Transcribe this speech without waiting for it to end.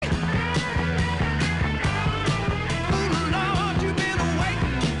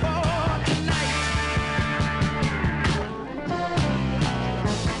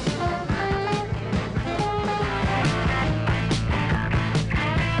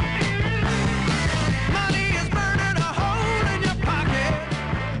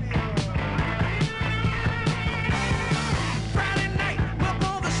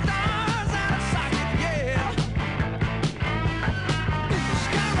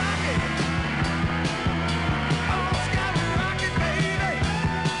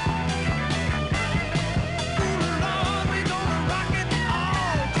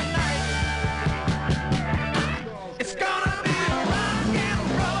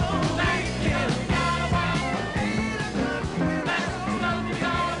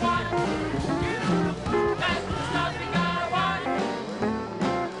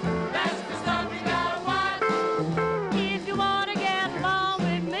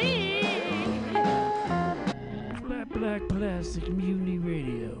FlatBlackPlastic,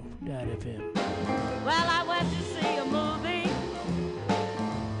 MutinyRadio.fm. Well, I went to see a movie,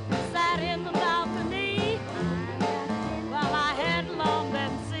 sat in the balcony. Well, I had long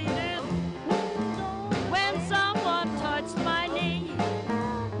been seated when someone touched my knee.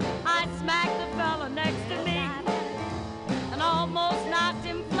 I smacked the fella next to me and almost knocked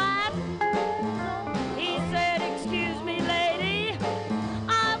him flat. He said, "Excuse me, lady,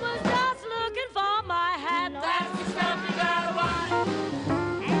 I was just looking for my hat." That's the stuff you gotta watch.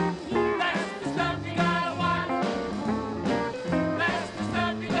 That's the stuff you gotta watch. That's the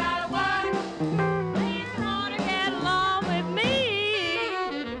stuff you gotta watch. You wanna get along with me.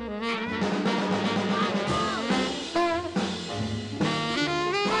 Watch out. Watch out.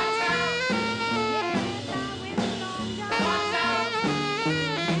 Watch out. Watch out.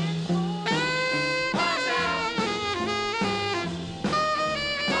 Watch out. Watch out.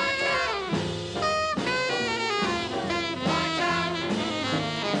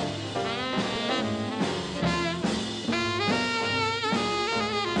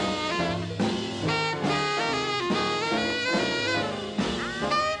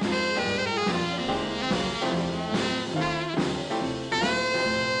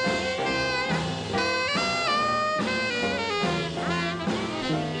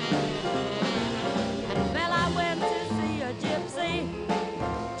 Well, I went to see a gypsy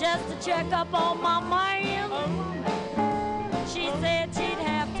just to check up on my man. She said she'd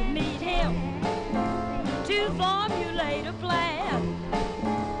have to meet him to formulate a plan.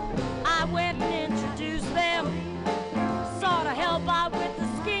 I went and introduced them, sort of help out with the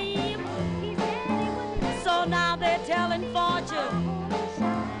scheme. So now they're telling fortune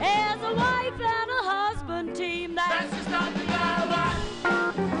as a wife and a husband team. That's the stuff you gotta watch.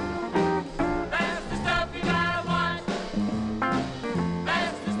 That's the stuff you gotta watch.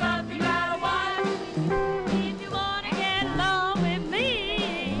 That's the stuff you gotta watch. If you wanna get along with me,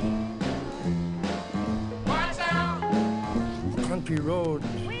 watch out. Country road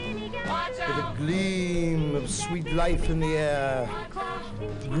Watch with a out. gleam of sweet life in the air,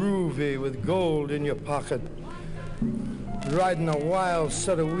 groovy with gold in your pocket, riding a wild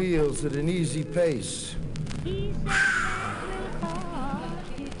set of wheels at an easy pace.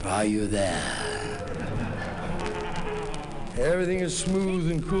 Are you there? Everything is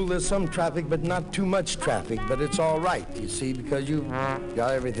smooth and cool. There's some traffic, but not too much traffic. But it's all right, you see, because you've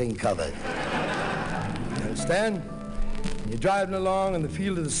got everything covered. You understand? You're driving along in the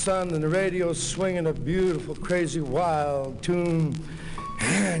field of the sun, and the radio's swinging a beautiful, crazy, wild tune,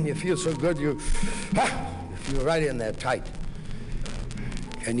 and you feel so good. You feel right in there tight.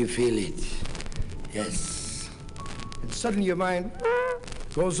 Can you feel it? Yes. And suddenly your mind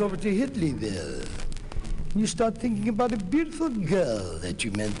goes over to Hitleyville. You start thinking about a beautiful girl that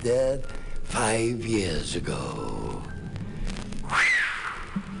you met there 5 years ago.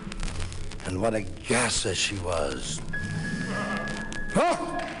 And what a gasser she was.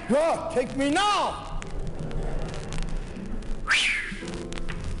 Take me now!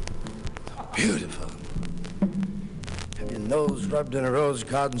 Beautiful. Have your nose rubbed in a rose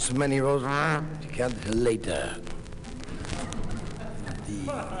garden, so many roses you can't relate to her.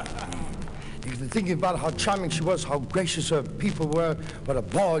 You're thinking about how charming she was, how gracious her people were, what a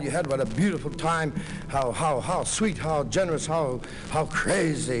ball you had, what a beautiful time, how sweet, how generous, how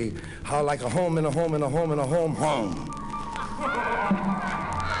crazy, how like a home in a home in a home in a home home.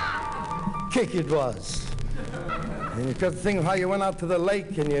 Kick it was. And you got to think of how you went out to the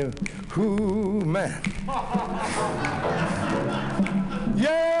lake and you, ooh, man.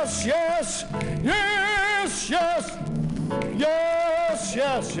 Yes, yes, yes, yes, yes,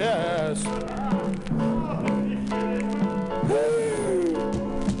 yes, yes.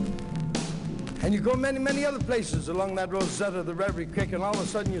 And you go many, many other places along that Rosetta, the Reverie Creek, and all of a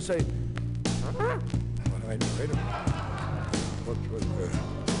sudden you say, wait a minute.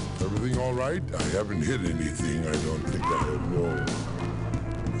 Everything all right? I haven't hit anything. I don't think I have, no.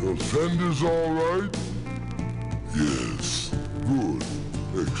 Your fender's all right? Yes. Good.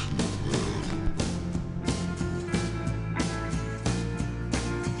 Excellent.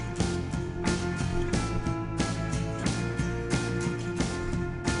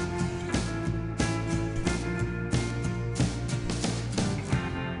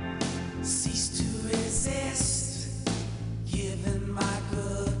 Cease to resist, giving my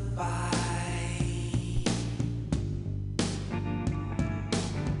goodbye.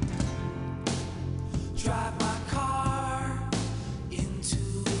 Drive my car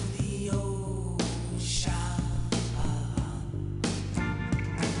into the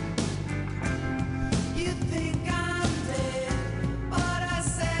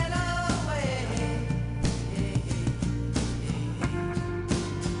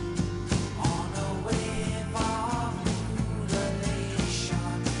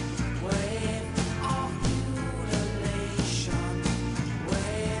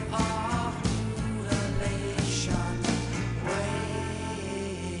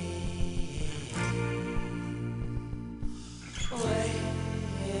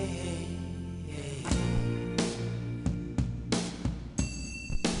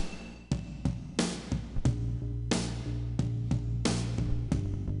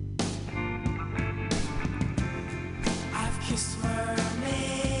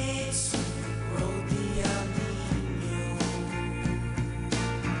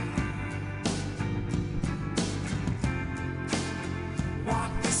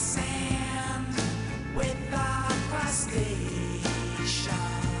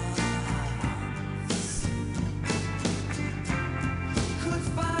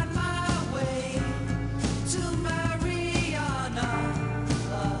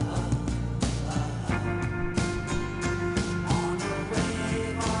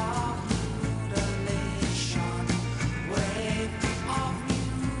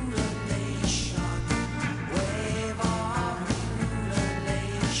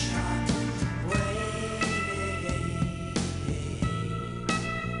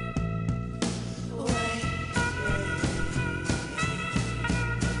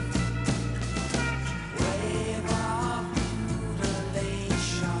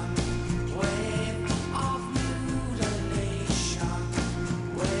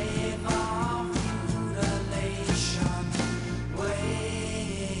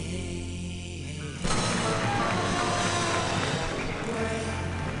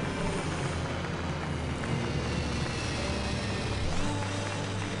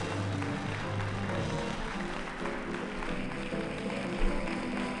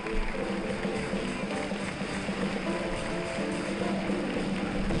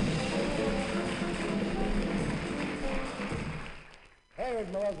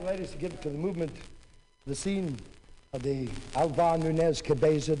encourage my other ladies to get to the movement, the scene of the Alvar Nunez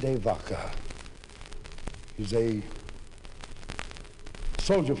Cabeza de Vaca. He's a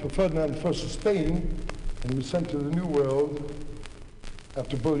soldier for Ferdinand I of Spain, and he was sent to the New World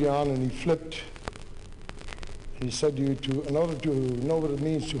after Bullion, and he flipped. And he said to you, in order to know what it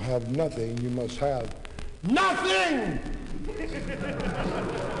means to have nothing, you must have nothing!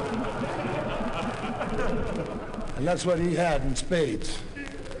 And that's what he had in spades.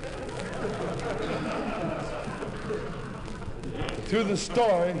 Through the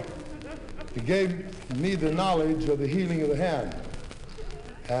story, he gave me the knowledge of the healing of the hand.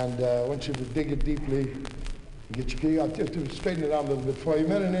 And I want you to dig it deeply and get your key. I'll just to straighten it out a little bit for you. He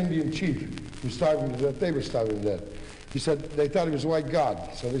met an Indian chief who was starving to death. They were starving to death. He said they thought he was a white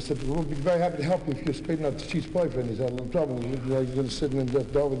god. So they said, we'll be very happy to help you if you straighten out the chief's boyfriend. He's had a little trouble. He's going to sit in the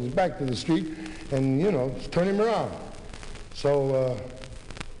door with his back to the street and, you know, turn him around. So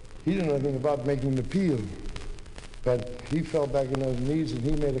he didn't know anything about making an appeal. But he fell back on his knees and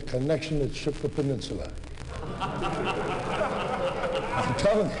he made a connection that shook the peninsula. I'm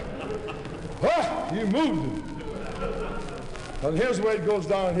telling you. Oh, you moved it. Well, here's the way it goes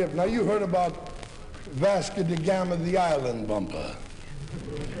down here. Now, you heard about Vasco da Gama, the island bumper.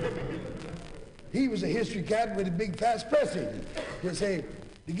 He was a history cat with a big fast pressing. He'd say,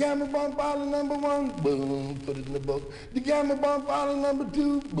 the Gama bump island #1, boom, put it in the book. The Gama bump island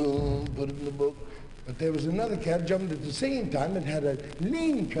 #2, boom, put it in the book. But there was another cat jumped at the same time and had a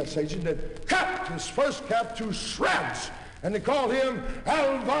lean crustacean that cut his first cat to shreds. And they called him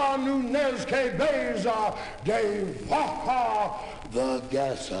Alvar Nunez Cabeza de Vaca the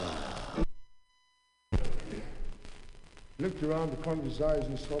Gasser. He looked around the corner of his eyes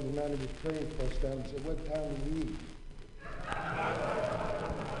and saw the man he was praying for stand and said, what time do we eat?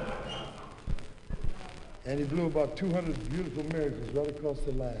 And he blew about 200 beautiful miracles right across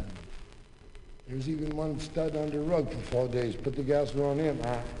the land. There was even one stud under a rug for 4 days. Put the gas on him,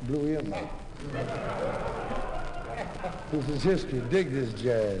 blew him out. This is history. Dig this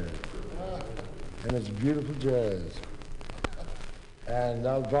jazz. And it's beautiful jazz. And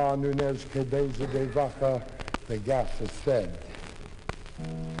Alvar Nunez Cabeza de Vaca, the gaffer said,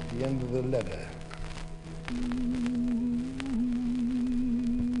 at the end of the letter,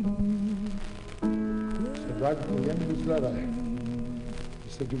 said right at the end of his letter, he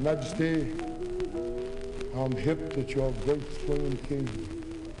said, Your Majesty, I'm hip that you're a great swinging king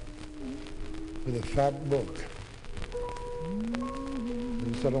with a fat book. And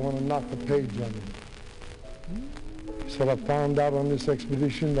he said, I want to knock a page on it. He said, I found out on this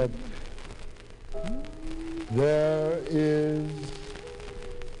expedition that there is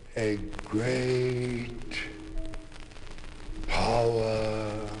a great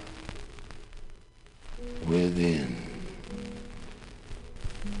power within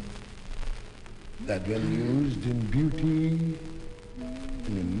that when used in beauty,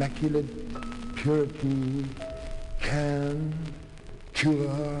 in immaculate purity, can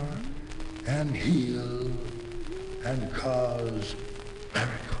cure and heal and cause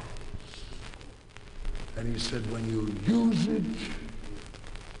miracles. And he said, when you use it,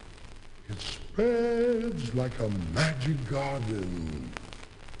 it spreads like a magic garden.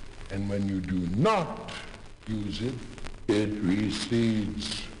 And when you do not use it, it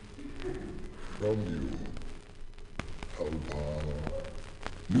recedes from you. Alvar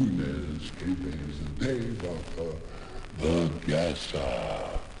Nunez Cabeza de Vaca the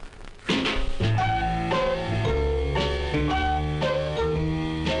Gasser.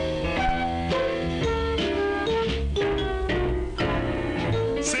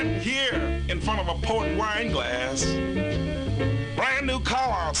 Sitting here in front of a port wine glass, brand new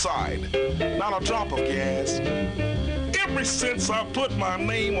car outside, not a drop of gas. Ever since I put my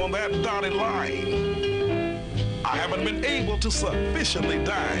name on that dotted line, I haven't been able to sufficiently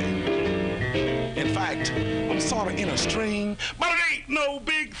dine. In fact, I'm sort of in a string, but it ain't no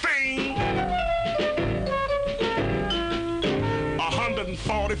big thing.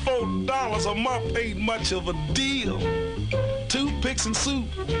 $144 a month ain't much of a deal. Toothpicks and soup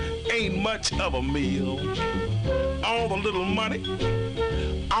ain't much of a meal. All the little money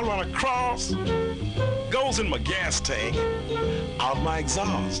I run across goes in my gas tank, out my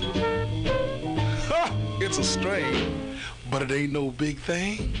exhaust. It's a strain, but it ain't no big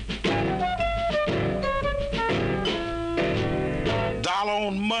thing. Dollar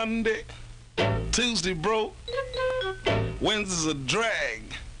on Monday, Tuesday broke, Wednesday's a drag,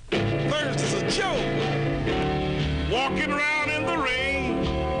 Thursday's a joke. Walking around in the rain,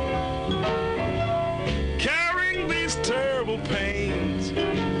 carrying these terrible pains.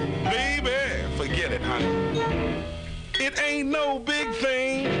 Baby, forget it, honey. It ain't ain't no big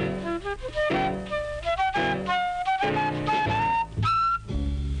thing.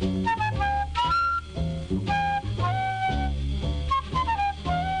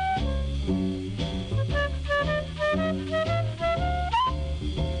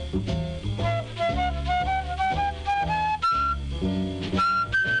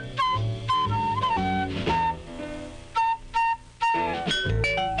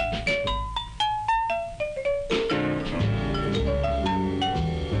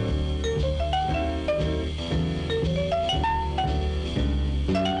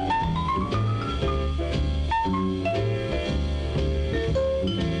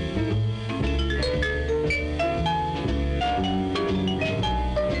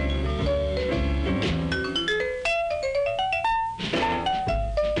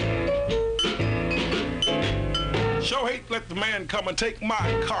 Sure hate to let the man come and take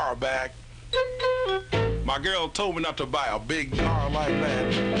my car back. My girl told me not to buy a big car like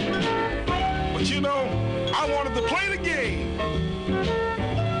that. But you know, I wanted to play the game.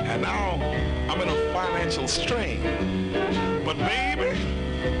 And now I'm in a financial strain. But baby,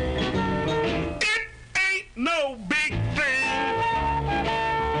 it ain't no big thing.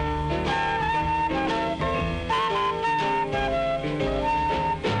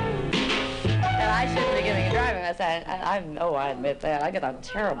 I shouldn't be giving a driving lesson. I admit that. I got a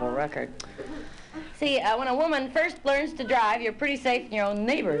terrible record. See, when a woman first learns to drive, you're pretty safe in your own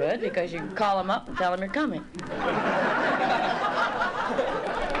neighborhood because you can call them up and tell them you're coming.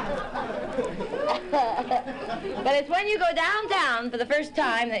 But it's when you go downtown for the first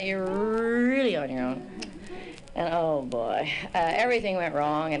time that you're really on your own. And oh boy, everything went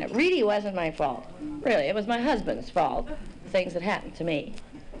wrong, and it really wasn't my fault. Really, it was my husband's fault, things that happened to me.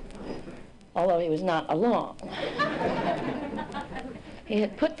 Although he was not along. He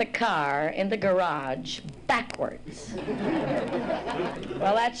had put the car in the garage backwards.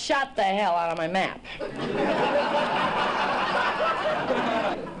 Well, that shot the hell out of my map.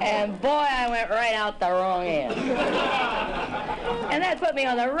 And boy, I went right out the wrong end. And that put me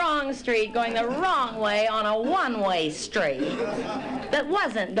on the wrong street, going the wrong way on a one-way street that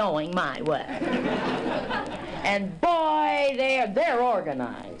wasn't going my way. And boy, they're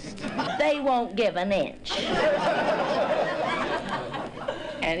organized. They won't give an inch.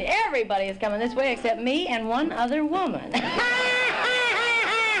 And everybody is coming this way except me and one other woman.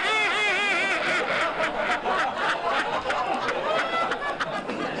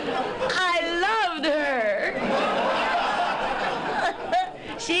 I loved her.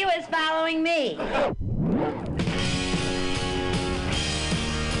 She was following me.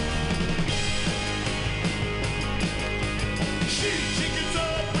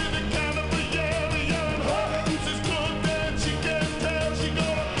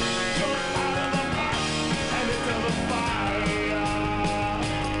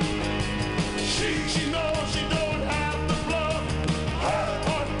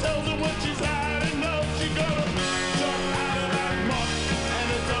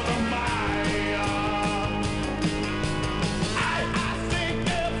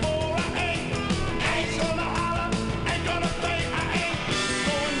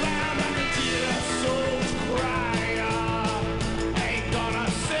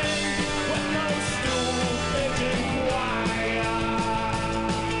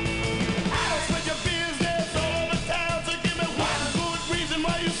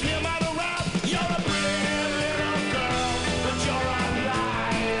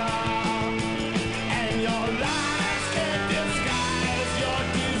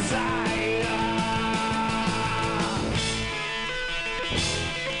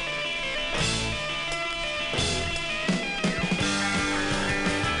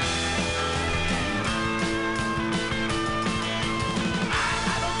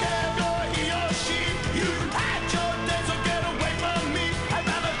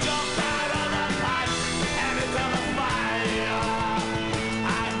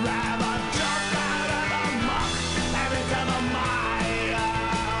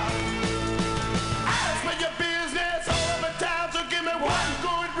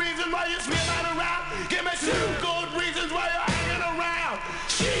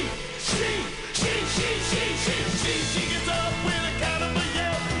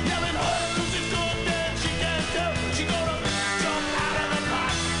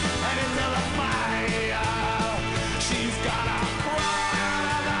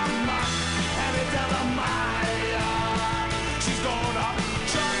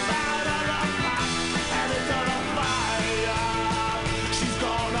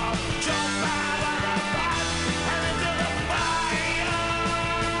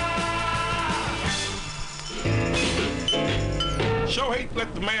 Sure hate to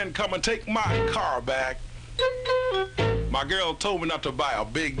let the man come and take my car back. My girl told me not to buy a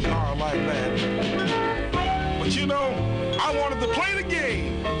big car like that. But you know, I wanted to play the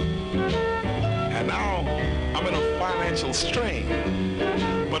game. And now I'm in a financial strain.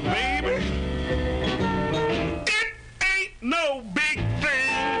 But baby, it ain't no big thing.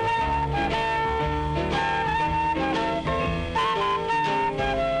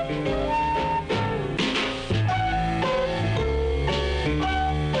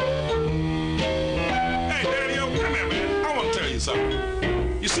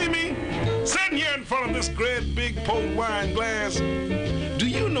 You see me sitting here in front of this great big port wine glass. Do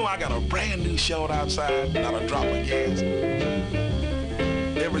you know I got a brand new short outside, not a drop of gas?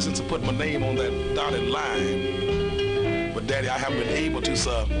 Ever since I put my name on that dotted line. But Daddy, I haven't been able to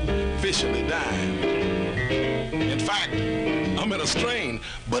sufficiently dine. In fact, I'm in a strain,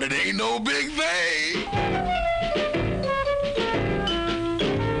 but it ain't no big thing.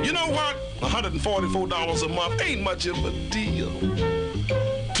 You know what? $144 a month ain't much of a deal.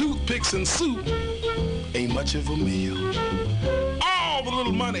 Toothpicks and soup ain't much of a meal. All the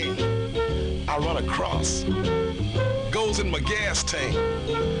little money I run across goes in my gas tank,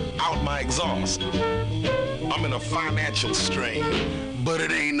 out my exhaust. I'm in a financial strain, but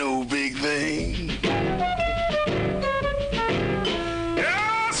it ain't no big thing.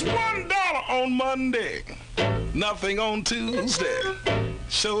 Yes, $1 on Monday, nothing on Tuesday.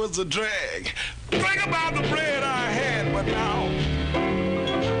 Sure is a drag. Think about the bread I had, but now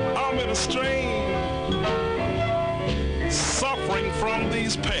I'm in a strain, suffering from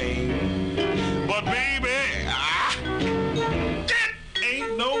these pain. But baby, it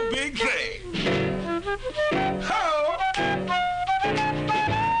ain't no big thing. Oh.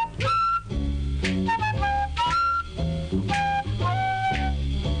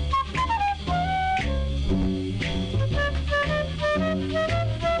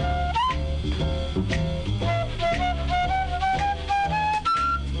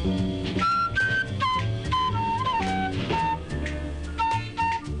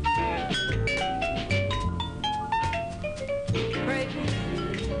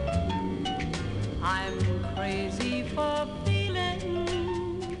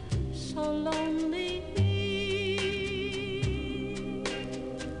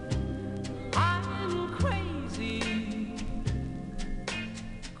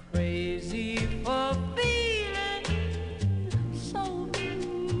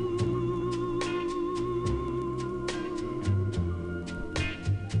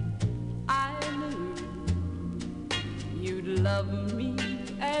 Love me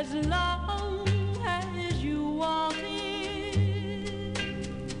as long as you want it,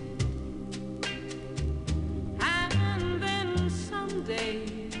 and then someday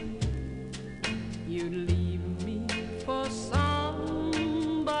you'd leave me for somebody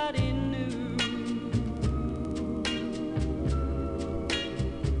new.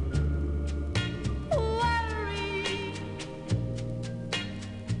 Worry,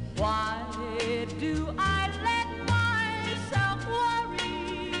 why do I let myself worry?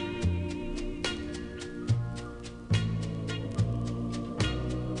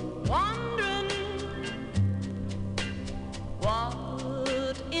 Wondering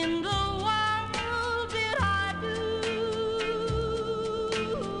what in the world did I do?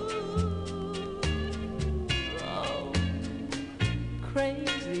 Oh,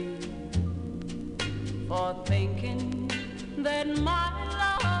 crazy for thinking that my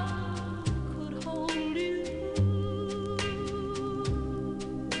love could hold you.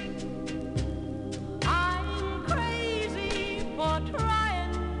 I'm crazy for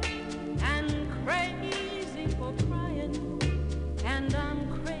trying and crazy for crying, and I'm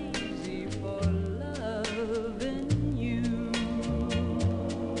crazy for loving you.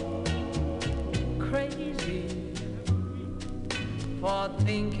 Crazy for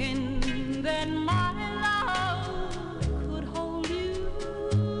thinking that my love could hold you.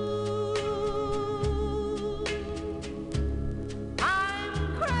 I'm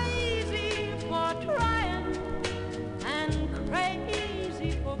crazy for trying and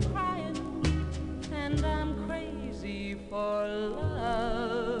crazy for crying, and I'm crazy for loving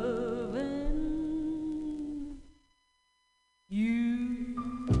you.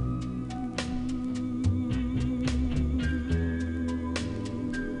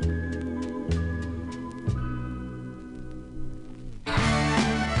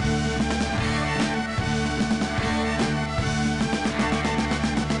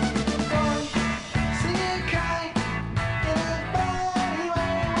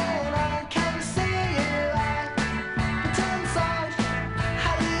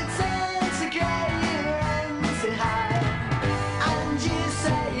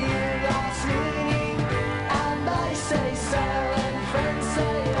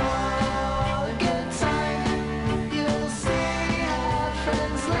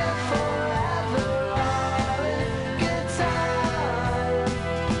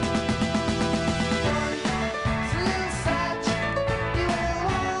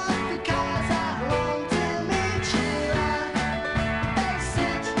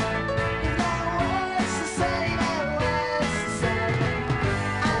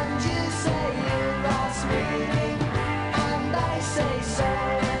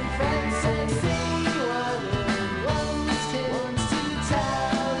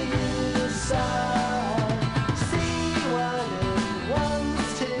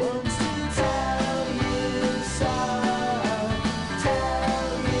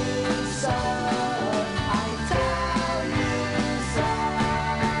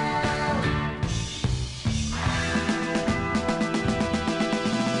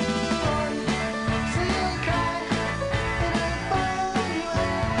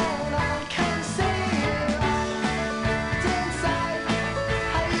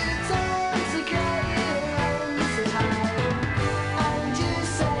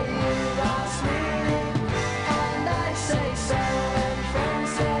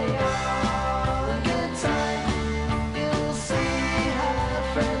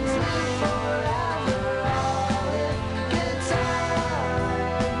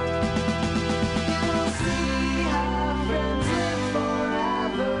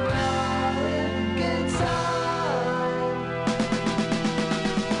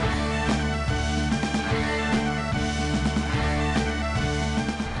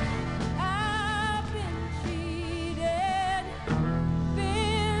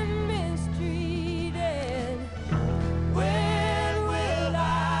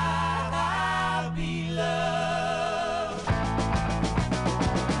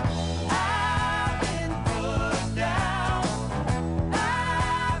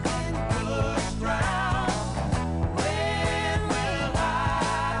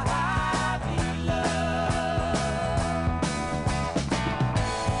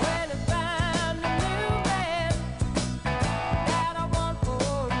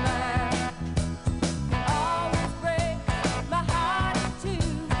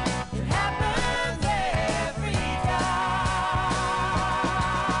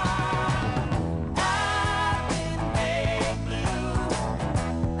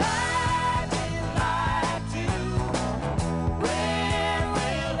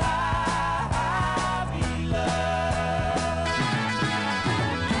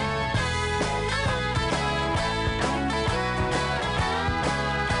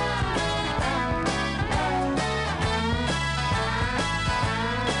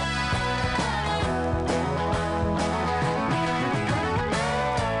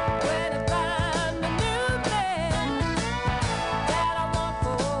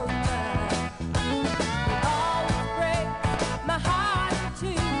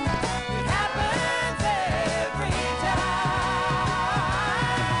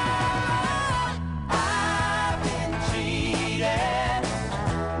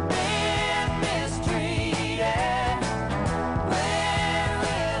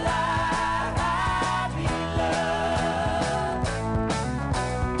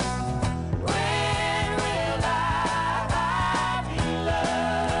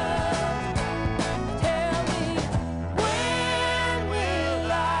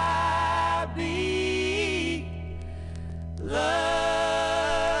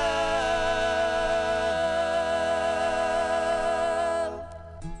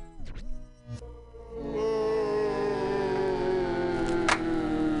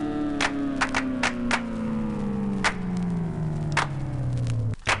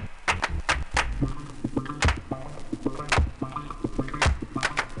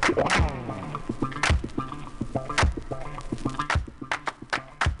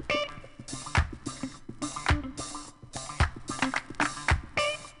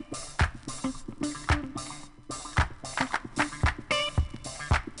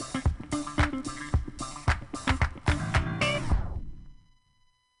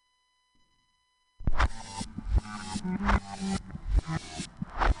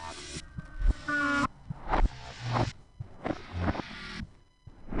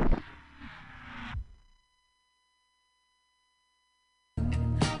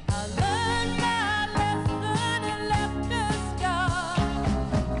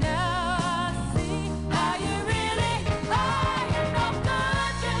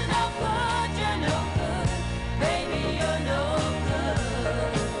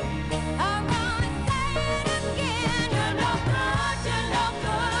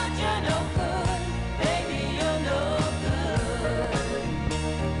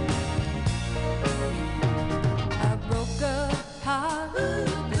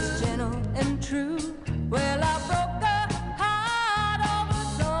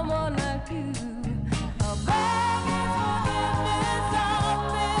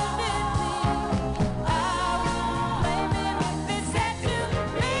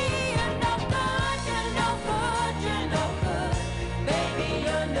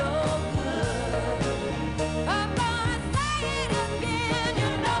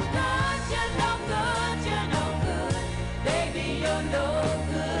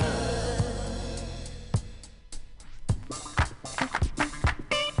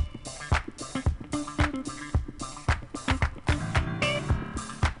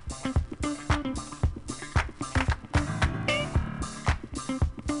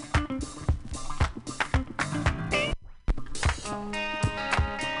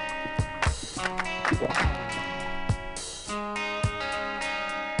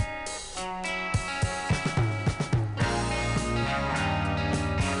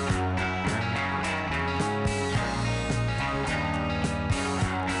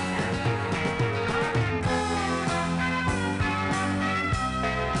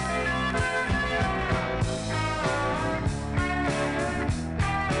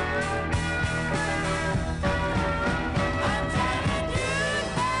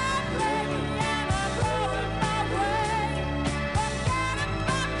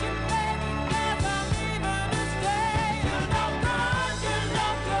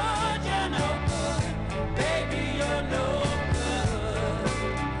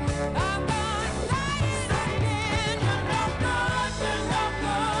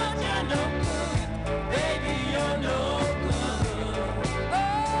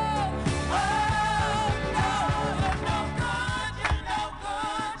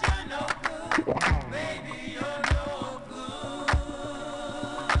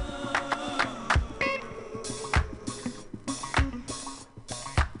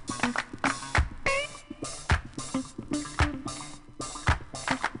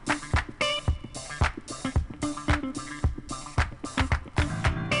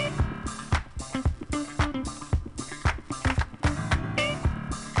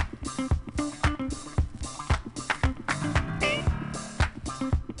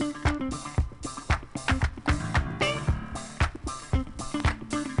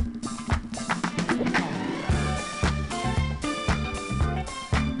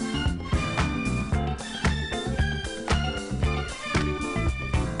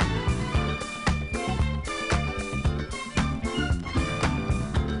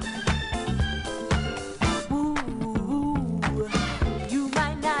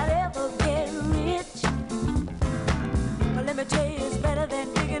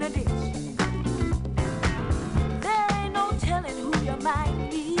 might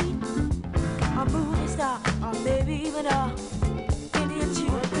be a movie star, or maybe even a Indian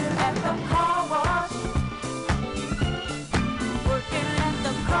chief at the car wash. Working at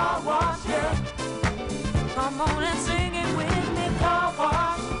the car wash, yeah. Come on and sing it with me, car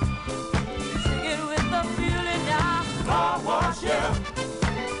wash. Sing it with the feeling now, car wash, yeah.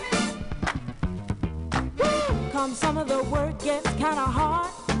 Woo! Come some of the work gets kinda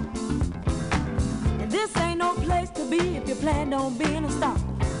hard. This ain't no place to be if you plan on being a star.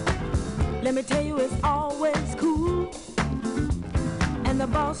 Let me tell you, it's always cool. And the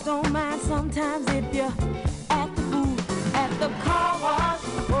boss don't mind sometimes if you act the fool at the car wash.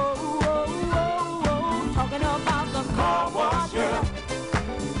 Whoa, whoa, whoa, whoa. Talking about the car wash, yeah.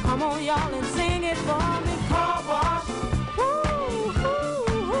 Come on, y'all, and sing it for me, car wash. Woo,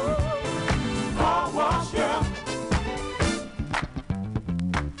 woo, woo. Car wash, yeah.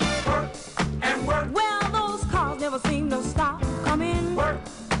 Well, those cars never seem to stop coming. Work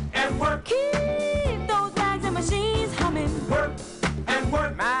and work. Keep those bags and machines humming. Work and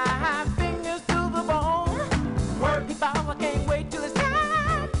work. My fingers to the bone. Work. If I can't wait till it's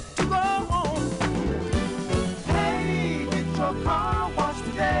time to go home. Hey, get your car washed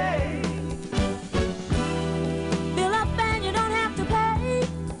today. Fill up and you don't have to pay.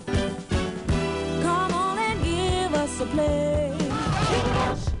 Come on and give us a play.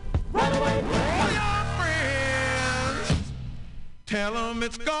 Right away. Tell them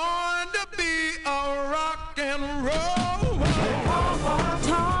it's going to be a rock and roll.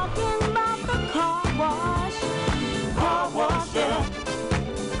 Talking about the car wash. Car wash, yeah.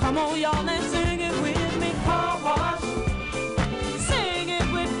 Come on, y'all, and sing it with me. Car wash. Sing it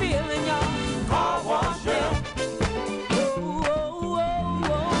with feeling, y'all. Car wash, yeah. Whoa, whoa, whoa,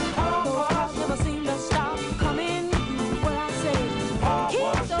 whoa. Those cars never seem to stop coming. What I say,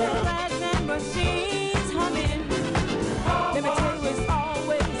 keep those rags and machines humming. Let me tell you, it's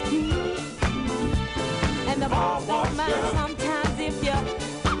always cool. And the boss don't mind sometimes if you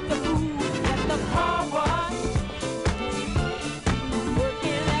act the fool at the car wash.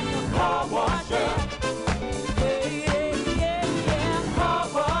 Working at the car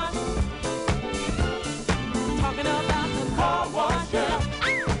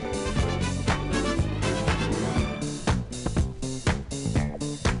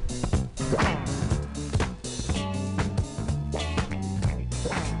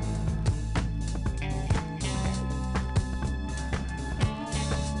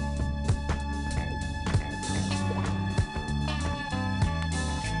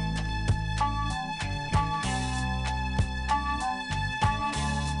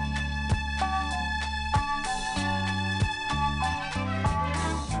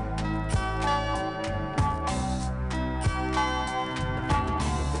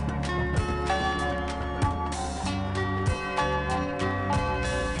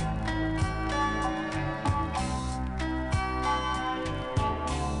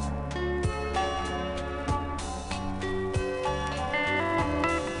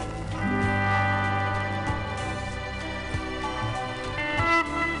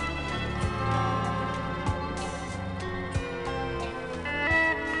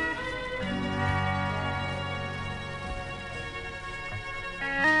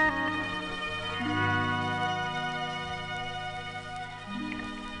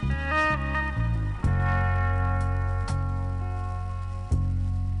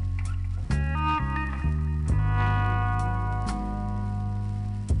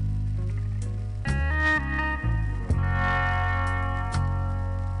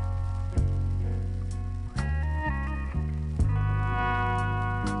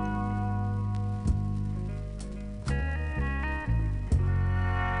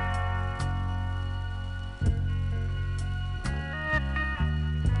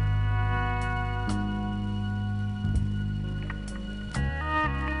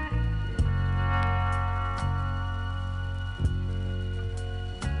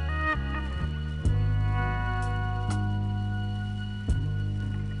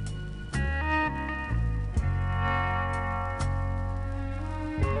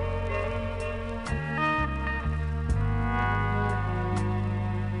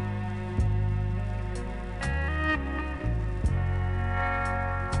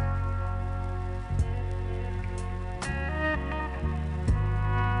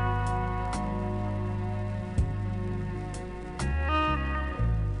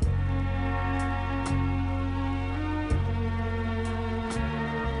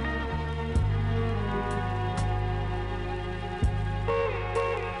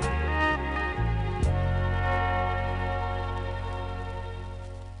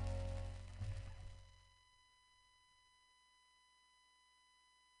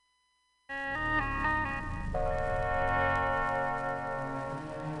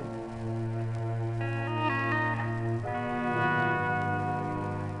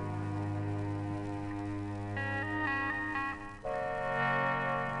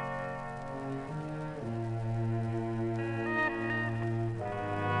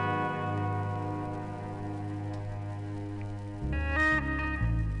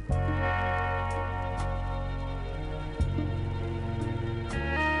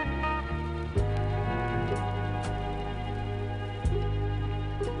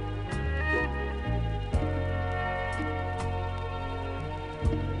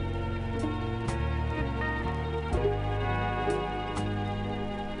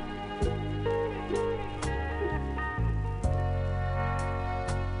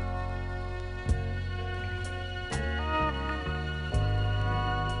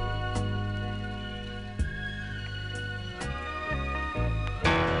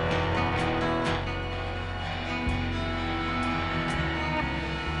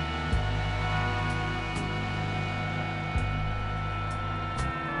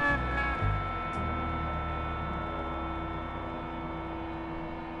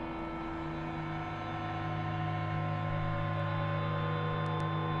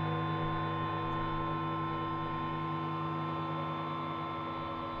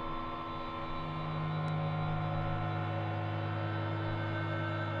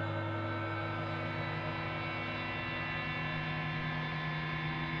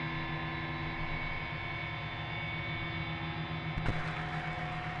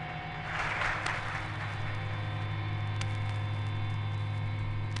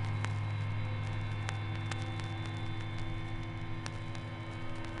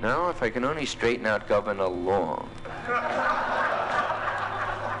No, if I can only straighten out Governor Long.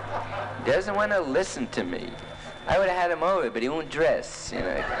 He doesn't want to listen to me. I would have had him over, but he won't dress, you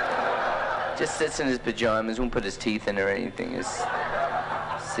know. Just sits in his pajamas, won't put his teeth in or anything. Is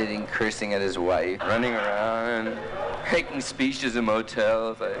sitting, cursing at his wife, running around, making speeches in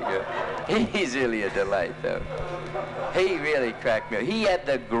motels. He's really a delight, though. He really cracked me up. He had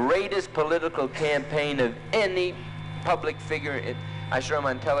the greatest political campaign of any public figure. I saw him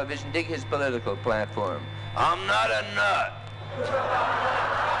on television. Dig his political platform. I'm not a nut.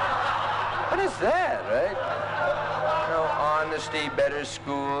 What is that, right? No honesty, better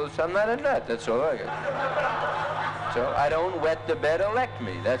schools. I'm not a nut. That's all I got. So I don't wet the bed, elect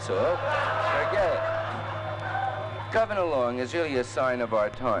me. That's all. Forget it. Governor Long is really a sign of our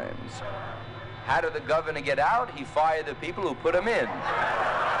times. How did the governor get out? He fired the people who put him in.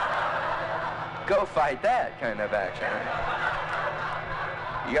 Go fight that kind of action.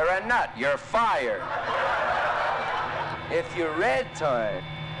 You're a nut. You're fired. If you read Time,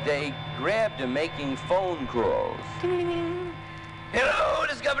 they grabbed him making phone calls. Hello,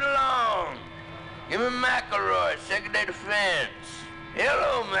 this is Governor Long. Give me McElroy, Secretary of Defense.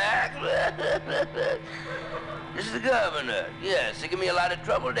 Hello, Mac. This is the governor. Yes, they give me a lot of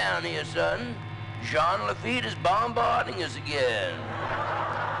trouble down here, son. Jean Lafitte is bombarding us again.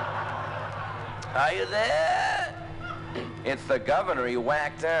 Are you there? It's the governor he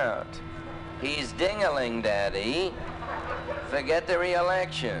whacked out. He's ding-a-ling, Daddy. Forget the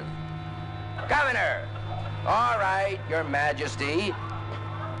re-election. Governor! All right, Your Majesty.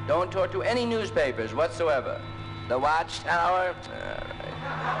 Don't talk to any newspapers whatsoever. The Watchtower? All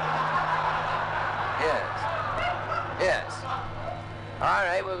right. Yes. All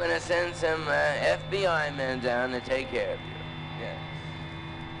right, we're going to send some FBI men down to take care of you. Yes.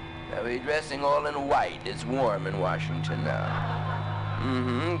 They'll be dressing all in white. It's warm in Washington now.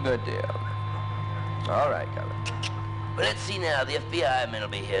 Mm-hmm, good deal. All right, Governor. Well, let's see now. The FBI men will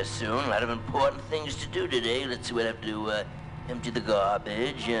be here soon. A lot of important things to do today. Let's see what I have to do. Empty the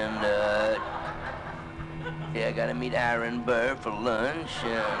garbage and, yeah, I gotta meet Aaron Burr for lunch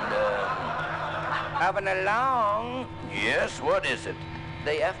and, Governor Long. Yes, what is it?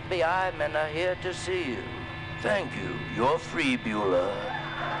 The FBI men are here to see you. Thank you. You're free, Beulah.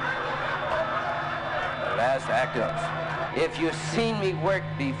 The last act up. If you've seen me work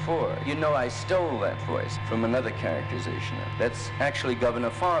before, you know I stole that voice from another characterization. That's actually Governor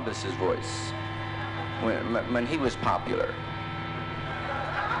Farbus's voice when he was popular.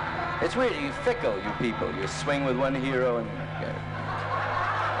 It's weird, you fickle, you people. You swing with one hero and...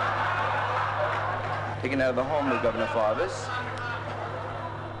 Taken out of the home of Governor Farbus,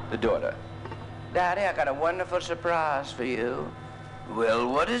 the daughter. Daddy, I got a wonderful surprise for you. Well,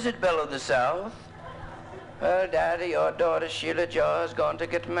 what is it, Belle of the South? Well, Daddy, your daughter Sheila Joy is going to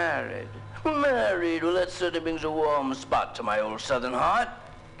get married. Married? Well, that certainly brings a warm spot to my old southern heart.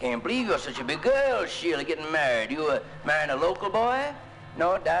 Can't believe you're such a big girl, Sheila, getting married. You marrying a local boy?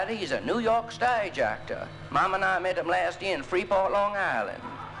 No, Daddy, he's a New York stage actor. Mom and I met him last year in Freeport, Long Island.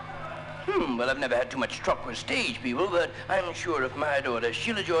 Well, I've never had too much truck with stage people, but I'm sure if my daughter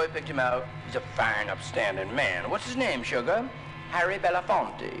Sheila Joy picked him out, he's a fine, upstanding man. What's his name, Sugar? Harry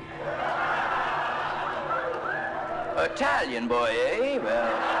Belafonte. Italian boy, eh?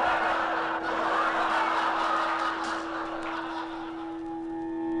 Well...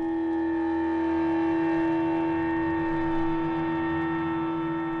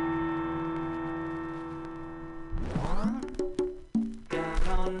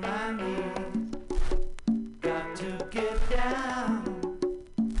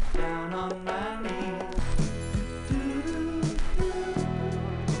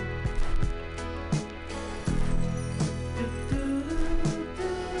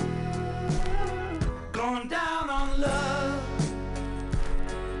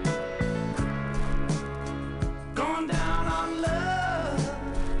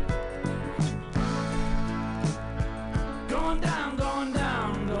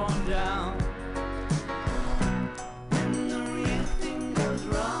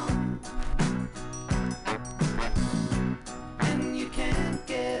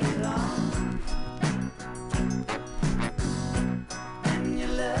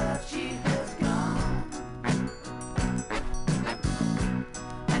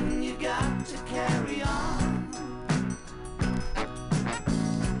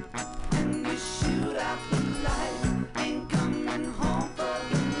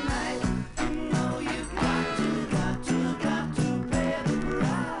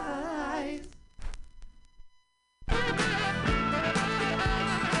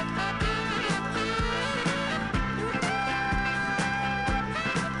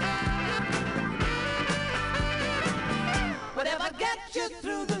 you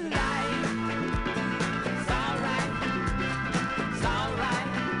through the night. It's alright, it's alright.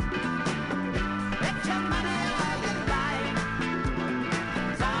 Bet your money all you like.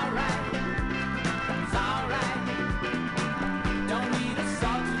 It's alright, it's alright. Don't need a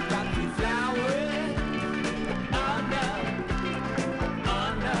salt to drop you flowers. Oh no, oh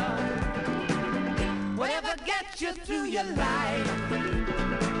no. Whatever gets you through your life.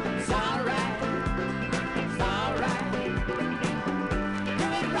 It's alright, it's alright. Do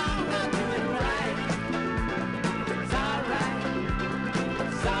it wrong or do it right. It's alright,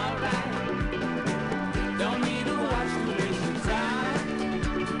 it's alright. Don't need to watch to waste your time.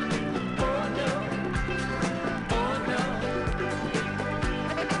 Oh no, oh no.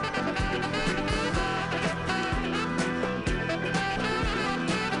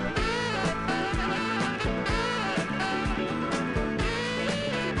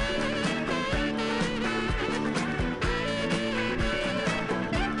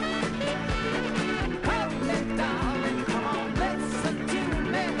 Hold me, darling, come on, listen to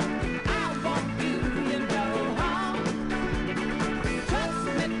me. I want you, you know how. Trust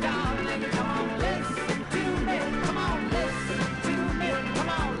me, darling, come on, listen to me. Come on, listen to me. Come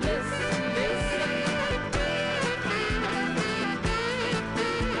on, listen, listen.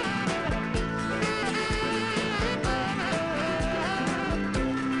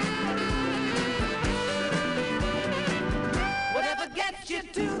 Whatever gets you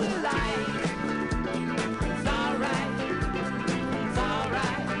to the light. It's alright, it's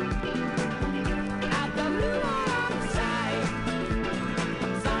alright. Out the blue or outside.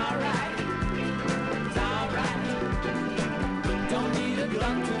 It's alright, it's alright. Don't need a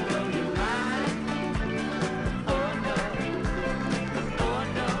gun to blow your mind. Oh no, oh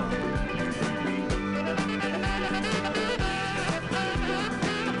no.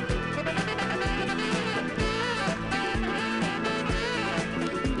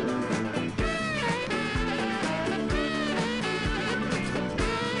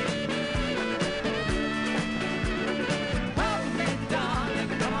 Hold me, darling,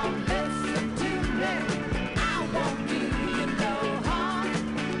 come on, listen to me. I want you, you know how.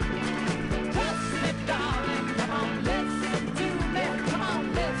 Trust me, darling, come on, listen to me. Come on,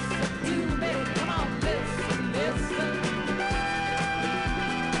 listen to me. Come on, listen, listen.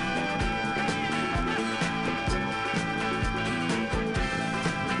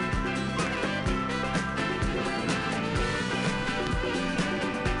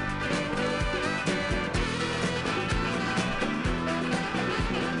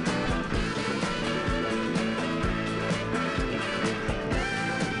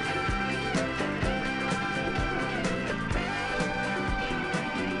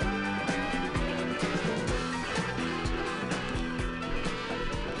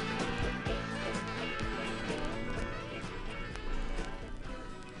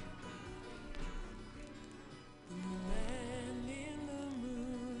 Man in the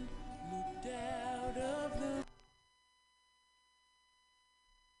moon looked out of the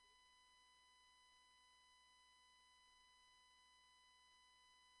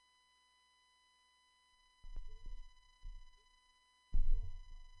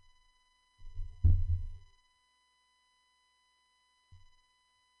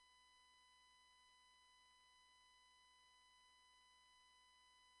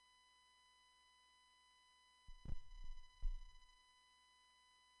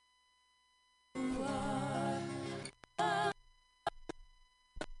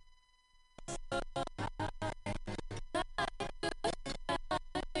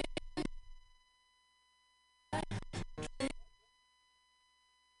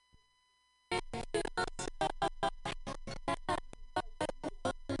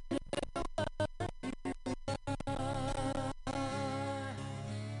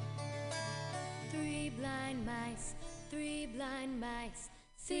Three blind mice,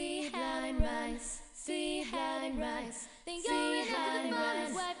 see blind mice, see blind mice. They only had the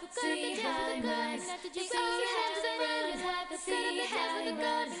farmer's wife who cut up the tails of the garden. After they only had the farmer's wife who cut up the tails of the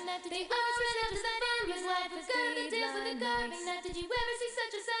garden. After they always ran after the farmer's wife who cut up the tails of the garden. Now did you ever see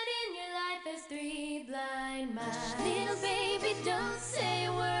such a sight in your life as three blind mice? Little baby, don't say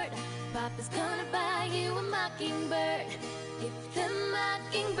a word. Papa's gonna buy you a mockingbird. If the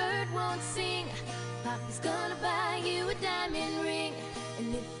mockingbird won't sing, Papa's gonna buy you a diamond ring.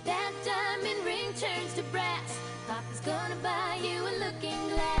 And if that diamond ring turns to brass, Papa's gonna buy you a looking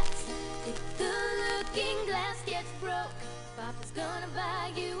glass. If the looking glass gets broke, Papa's gonna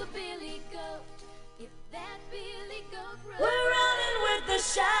buy you a billy goat. If that billy goat broke, we're running with the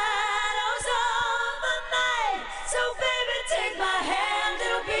shadows of the night. So baby, take my hand,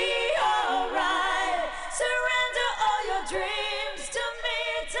 it'll be alright. Surrender all your dreams to me.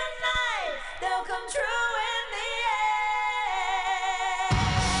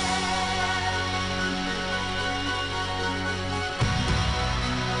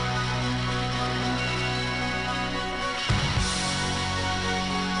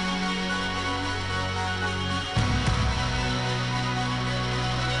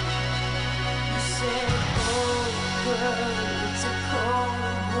 world, it's a cold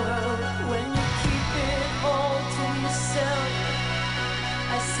world when you keep it all to yourself.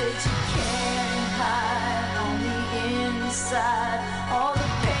 I said you can't hide on the inside all the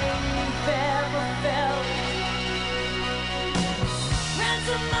pain you've ever felt.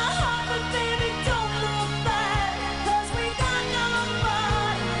 Ransom my heart, but baby, don't look back, 'cause we got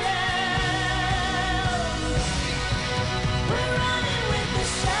nobody else. We're running with the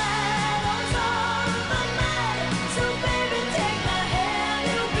shadows of the night, so baby, take my hand,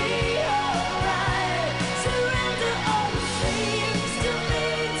 it'll be alright. Surrender all the dreams to me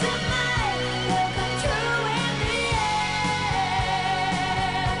tonight, they'll come true in the end.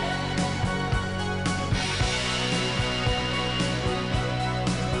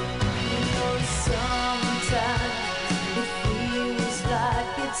 You know, sometimes it feels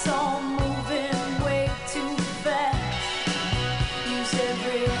like it's all moving way too fast. Use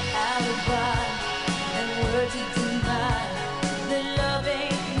every alibi and word to deny that love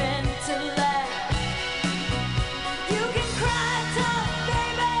ain't meant to last. You can cry tough,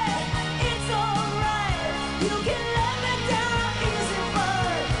 baby, it's alright. You can let me down easy,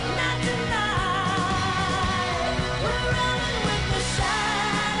 but not tonight. We're running with the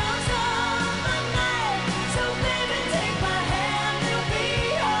shadows of the night, so baby, take my hand, it'll be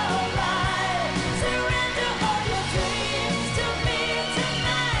alright. Surrender all your dreams to me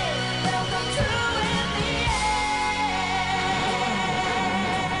tonight, they'll come true in the end.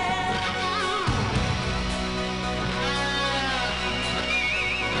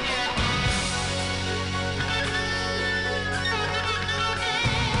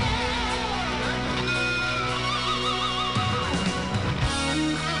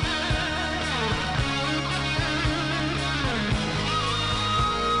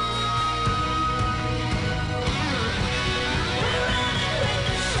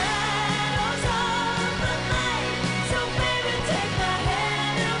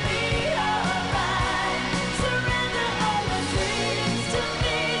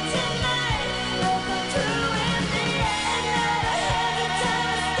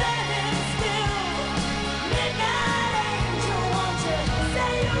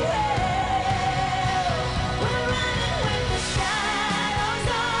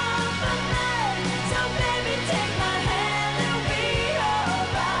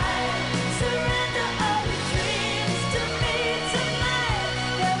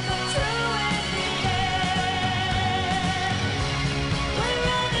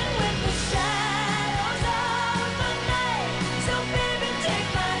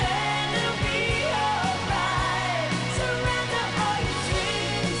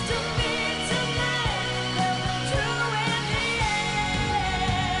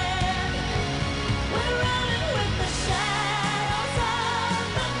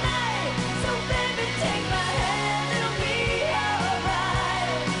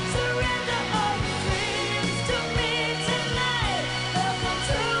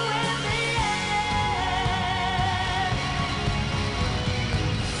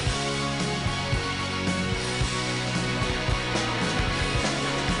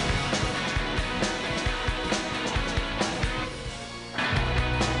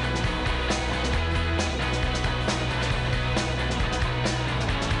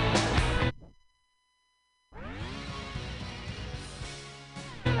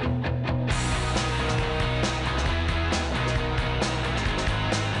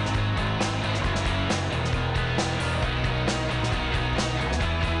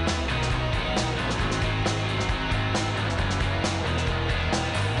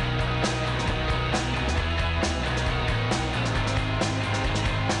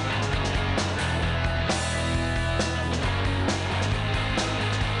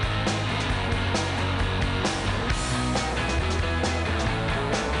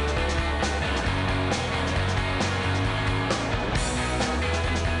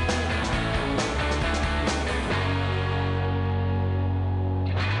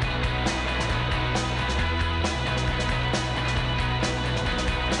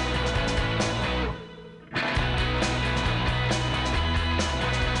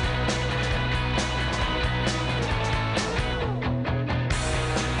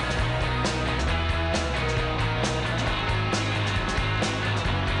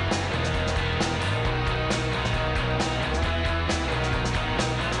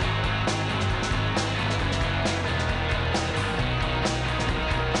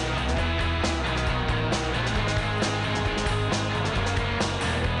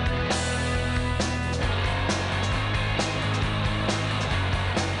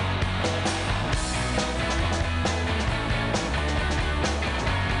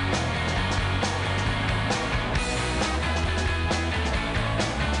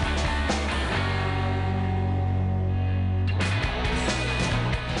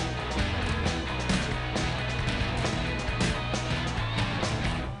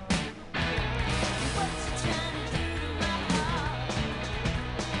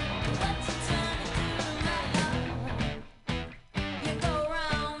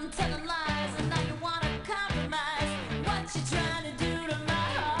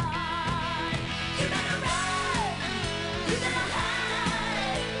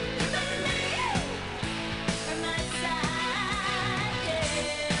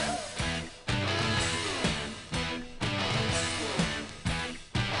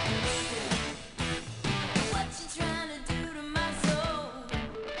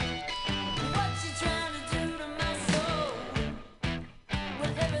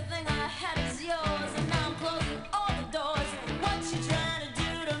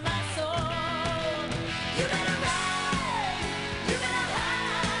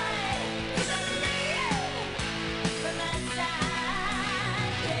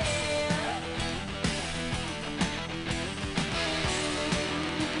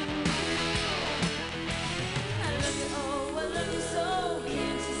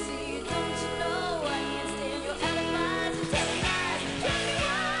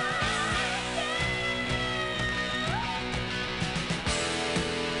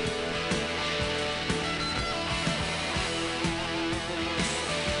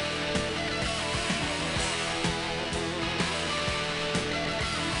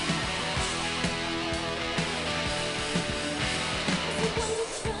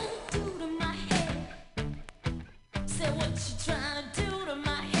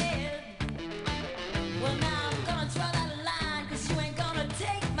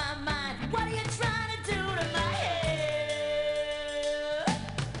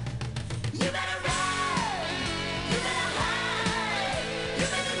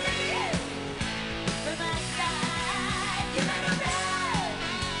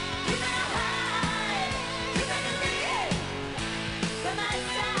 From my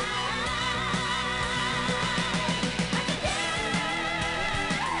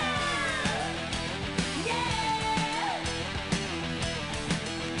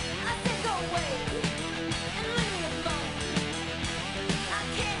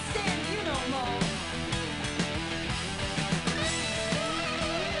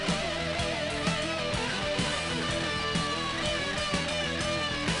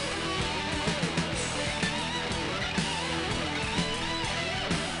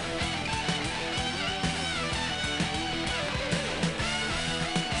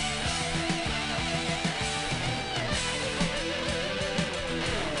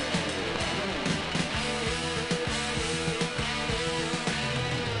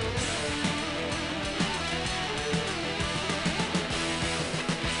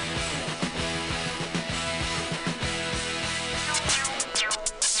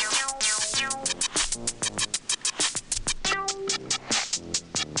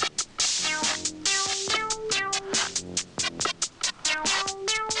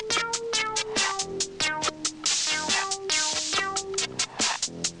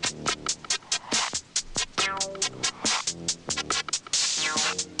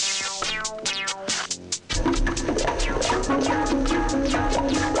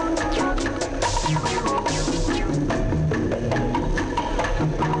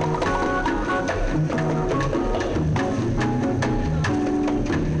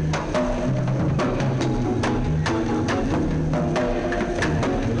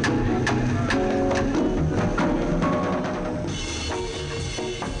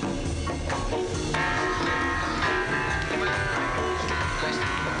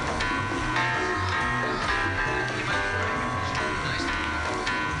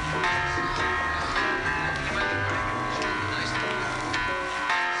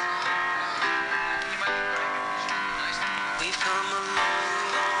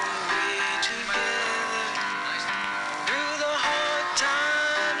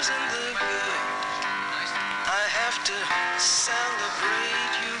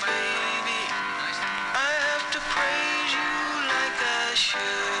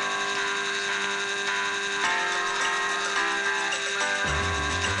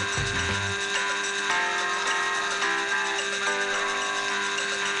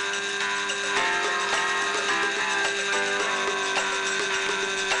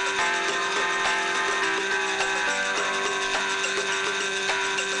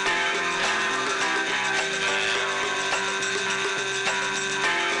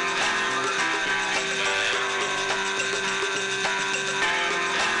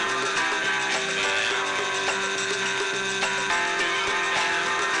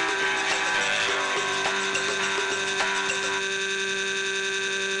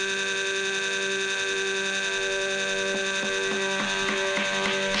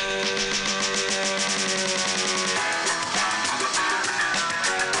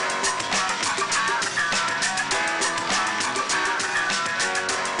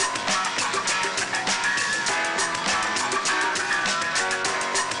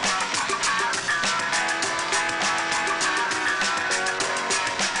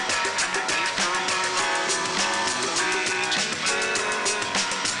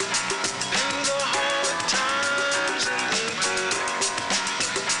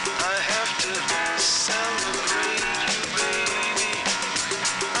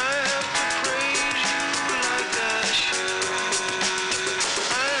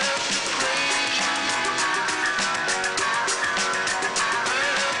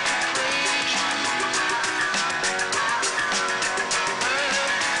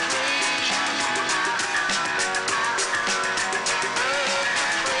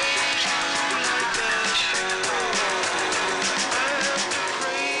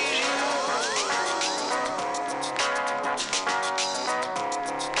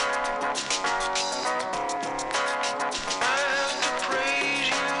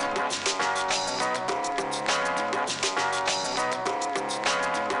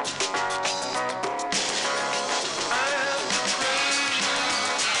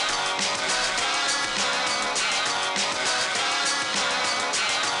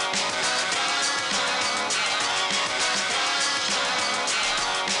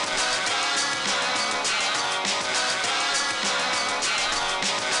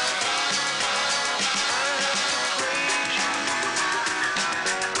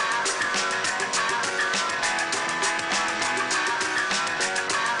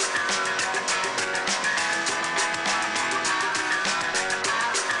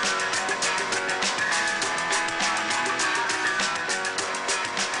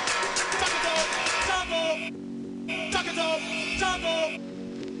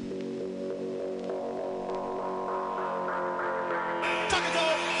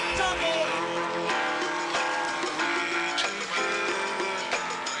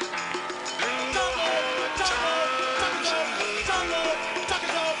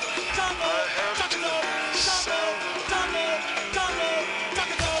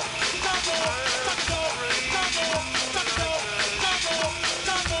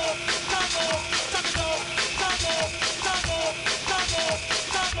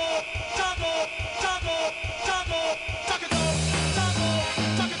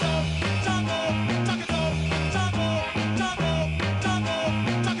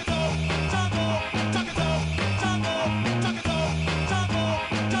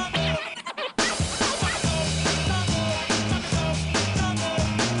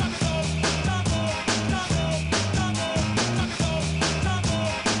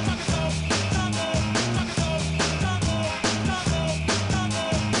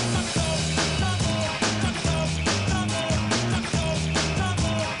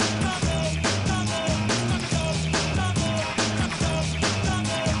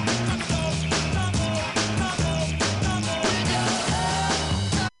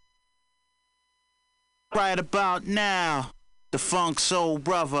Right about now, the Funk Soul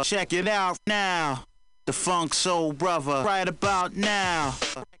Brother. Check it out now, the Funk Soul Brother. Right about now.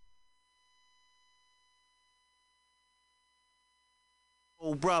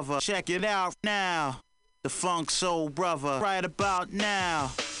 Soul Brother. Check it out now, the Funk Soul Brother. Right about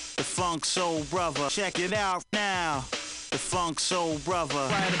now, the Funk Soul Brother. Check it out now, the Funk Soul Brother.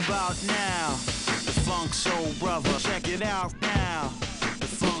 Right about now, the Funk Soul Brother. Check it out now, the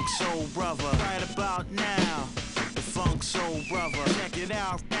Funk Soul Brother. Right about now, the Funk Soul Brother. Check it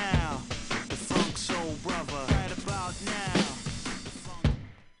out now, the Funk Soul Brother. Right about now.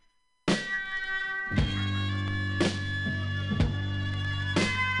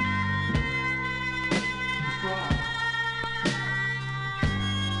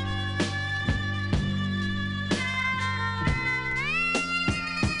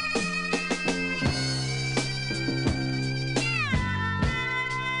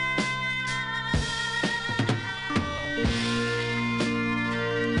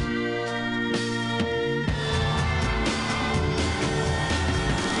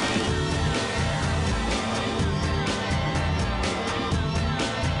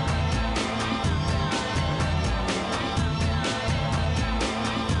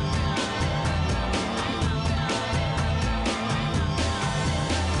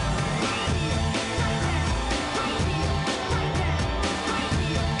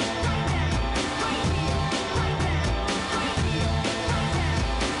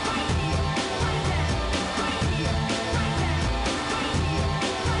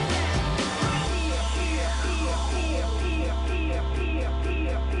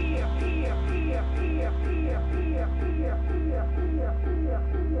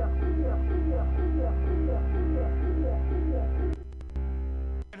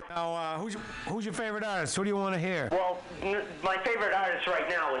 Who's your favorite artist? Who do you want to hear? Well, my favorite artist right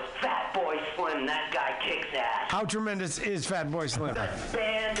now is Fatboy Slim. That guy kicks ass. How tremendous is Fatboy Slim? The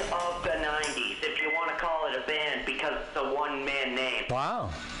band of the 90s, if you want to call it a band, because it's a one-man name.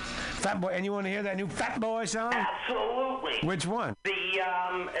 Wow. Fatboy, and you want to hear that new Fatboy song? Absolutely. Which one?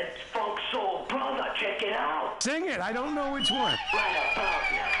 It's Funk Soul Brother. Check it out. Sing it. I don't know which one. Right about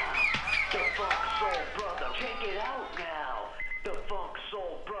now. The Funk Soul Brother. Check it out now. The Funk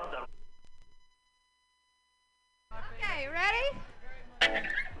Soul Brother. Okay, ready?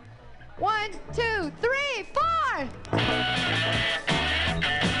 1, 2, 3, 4.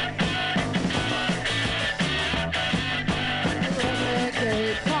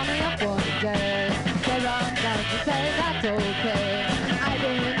 Call me up one day. Said I'm down to say that's okay. I've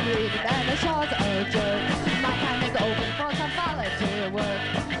been reading and the shaw's a jerk. My time is open for some volunteer work.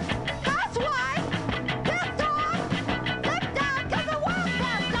 That's why this dog slipped down 'cause the world's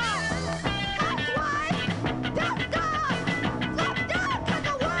messed up. That's why this dog slipped down 'cause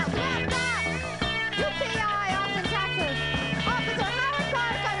the world's messed up. UPI, Austin, Texas. Officer Howard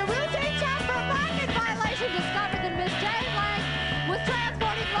Clark on a routine check for a parking violation discovered that Miss Jane Lang was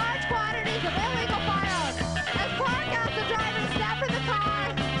transporting large quantities of illegal firearms. As Clark asked the driver to step in the car,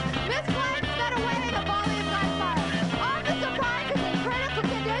 Miss Clark sped away in a volley of gunfire. Officer Clark is in critical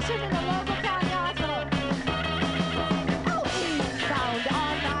condition in a local county hospital. Eastbound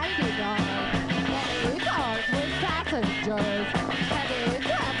on 99. Many cars with passengers. Heavy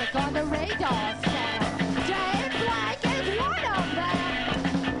traffic on the radar scan. James Black is one of them.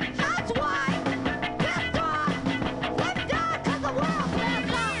 That's why this dog slipped down 'cause the world's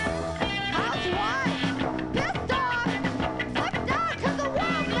messed up. That's why this dog slipped down 'cause the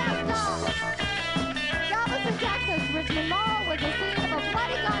world's messed up. Galveston, Texas, Richmond Mall was the scene of a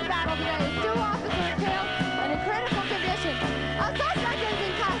bloody gun battle today. 2 officers killed and in critical condition. A suspect is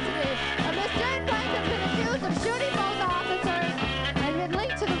in custody. A Miss Jane Blank has been accused of shooting both officers and been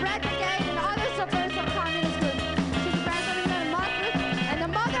linked to the Red Brigade and other subversive communist groups. She's a graduate of Muslim and the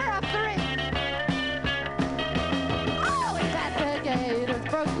mother of 3. All investigators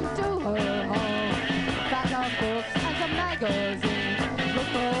broke into her home. Found some books and some magazines.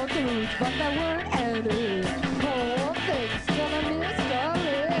 Looked for clues, but there weren't any. Whole thing's still a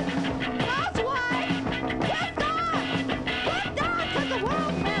mystery. That's why this dog slipped down 'cause the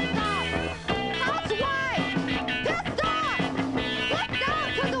world's messed up. That's why this dog slipped down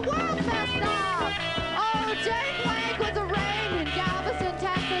 'cause the world's messed up. Oh, Jane Blank was arraigned in Galveston,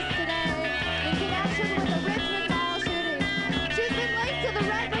 Texas today in connection with the Richmond Mall shooting. She's been linked to the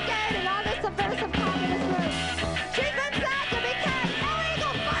Red Brigade and other subversive communist groups. She's been said to be carrying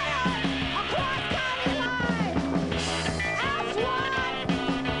illegal firearms, a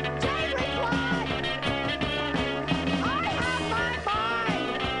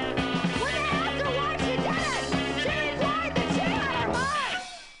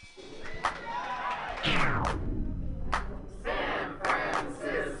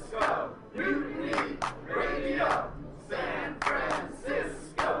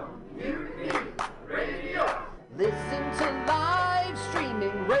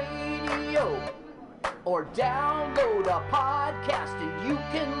or download a podcast and you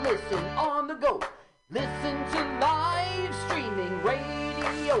can listen on the go. Listen to live streaming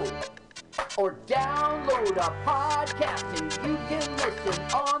radio or download a podcast and you can listen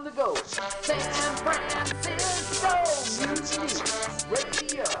on the go. San Francisco Mutiny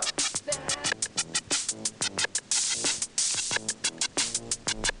Radio.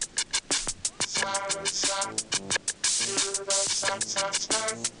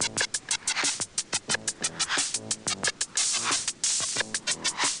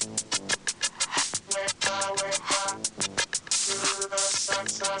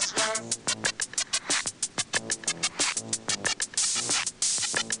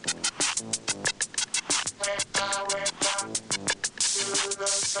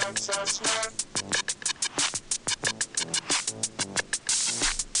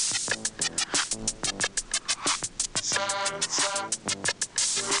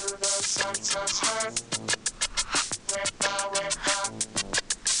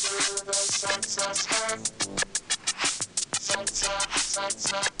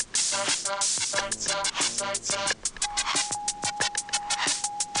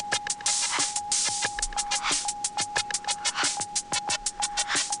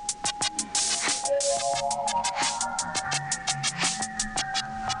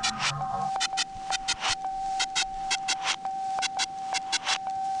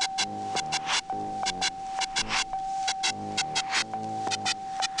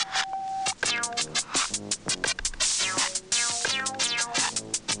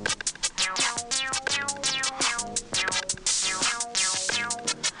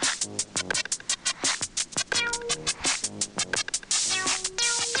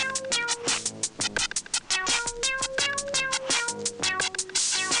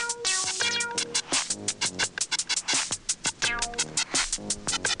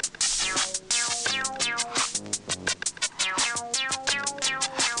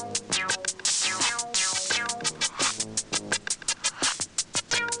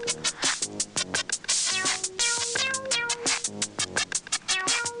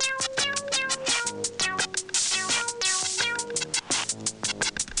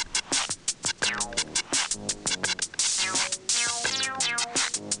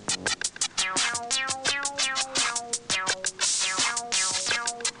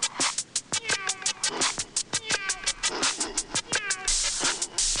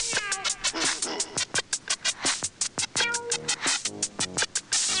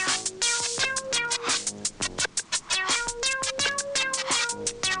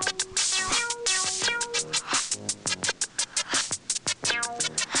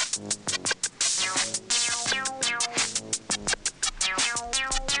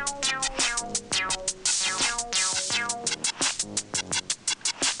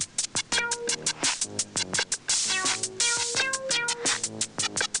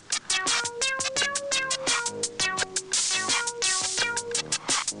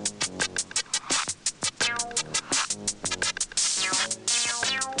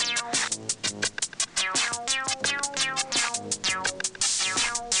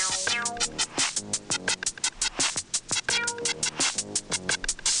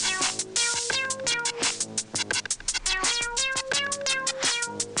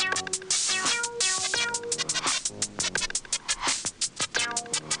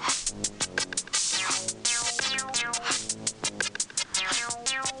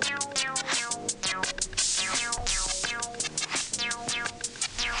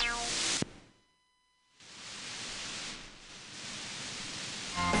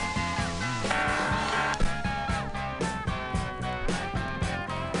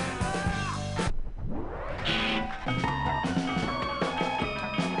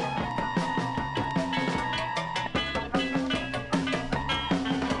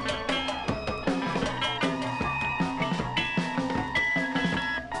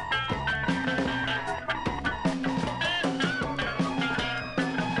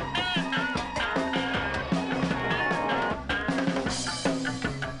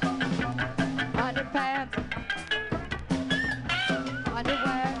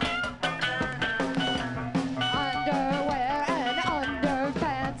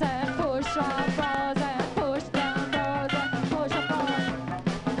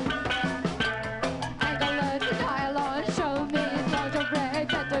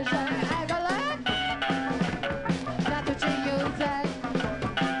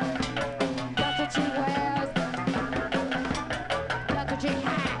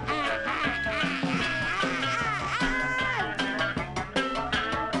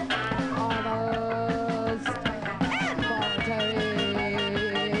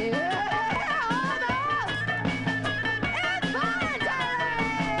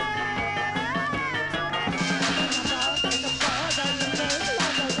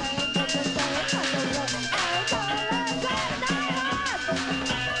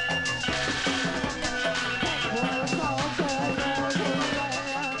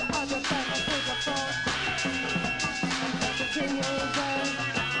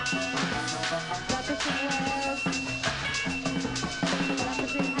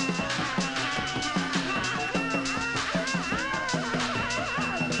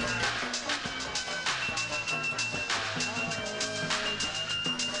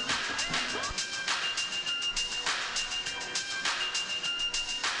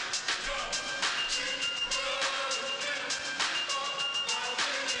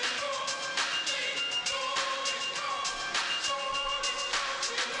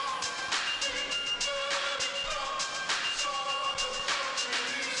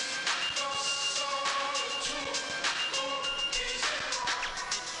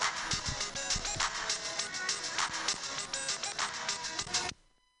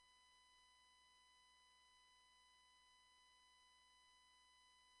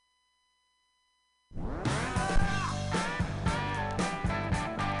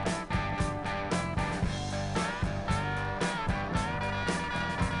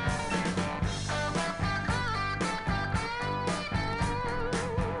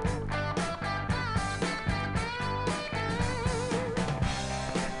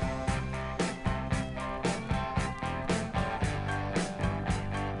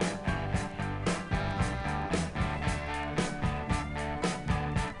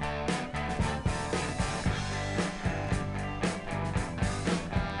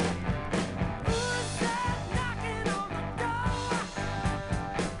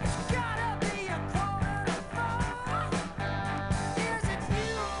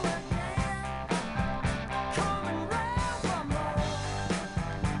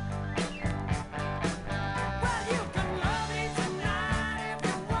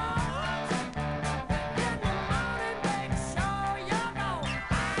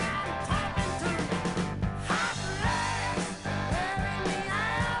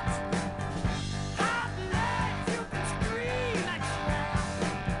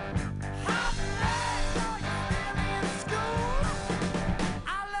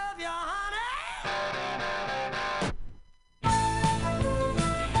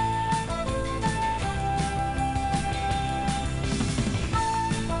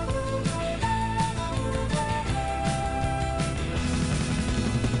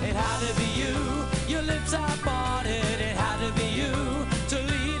 since I bought it, it had to be you to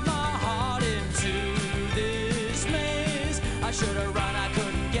lead my heart into this maze. I should have run, I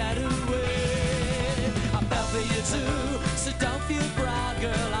couldn't get away. I fell for you too, so don't feel proud,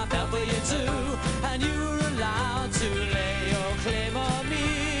 girl. I fell for you too, and you were allowed to lay your claim on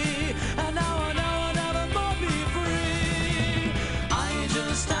me. And now I know I'll never more be free. I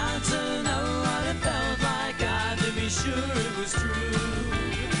just had to know what it felt like. I had to be sure it was true.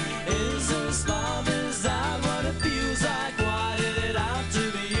 Is this love? Is that what it feels like? Why did it have to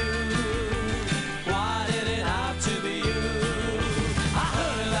be you? Why did it have to be you? I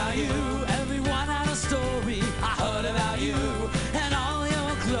heard about you, everyone had a story. I heard about you and all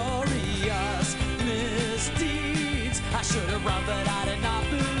your glorious misdeeds. I should have run, but I did not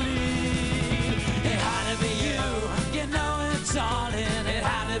believe. It had to be you, you know it, darling. It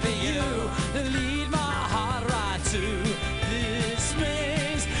had to be you to lead my heart right to this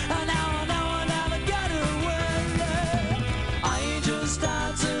maze. And now I know I'll never get away. I just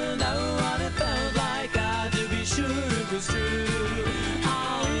had to know what it felt like. I had to be sure it was true.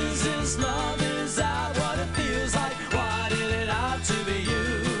 Oh, is this love? Is that what it feels like? Why did it have to be you?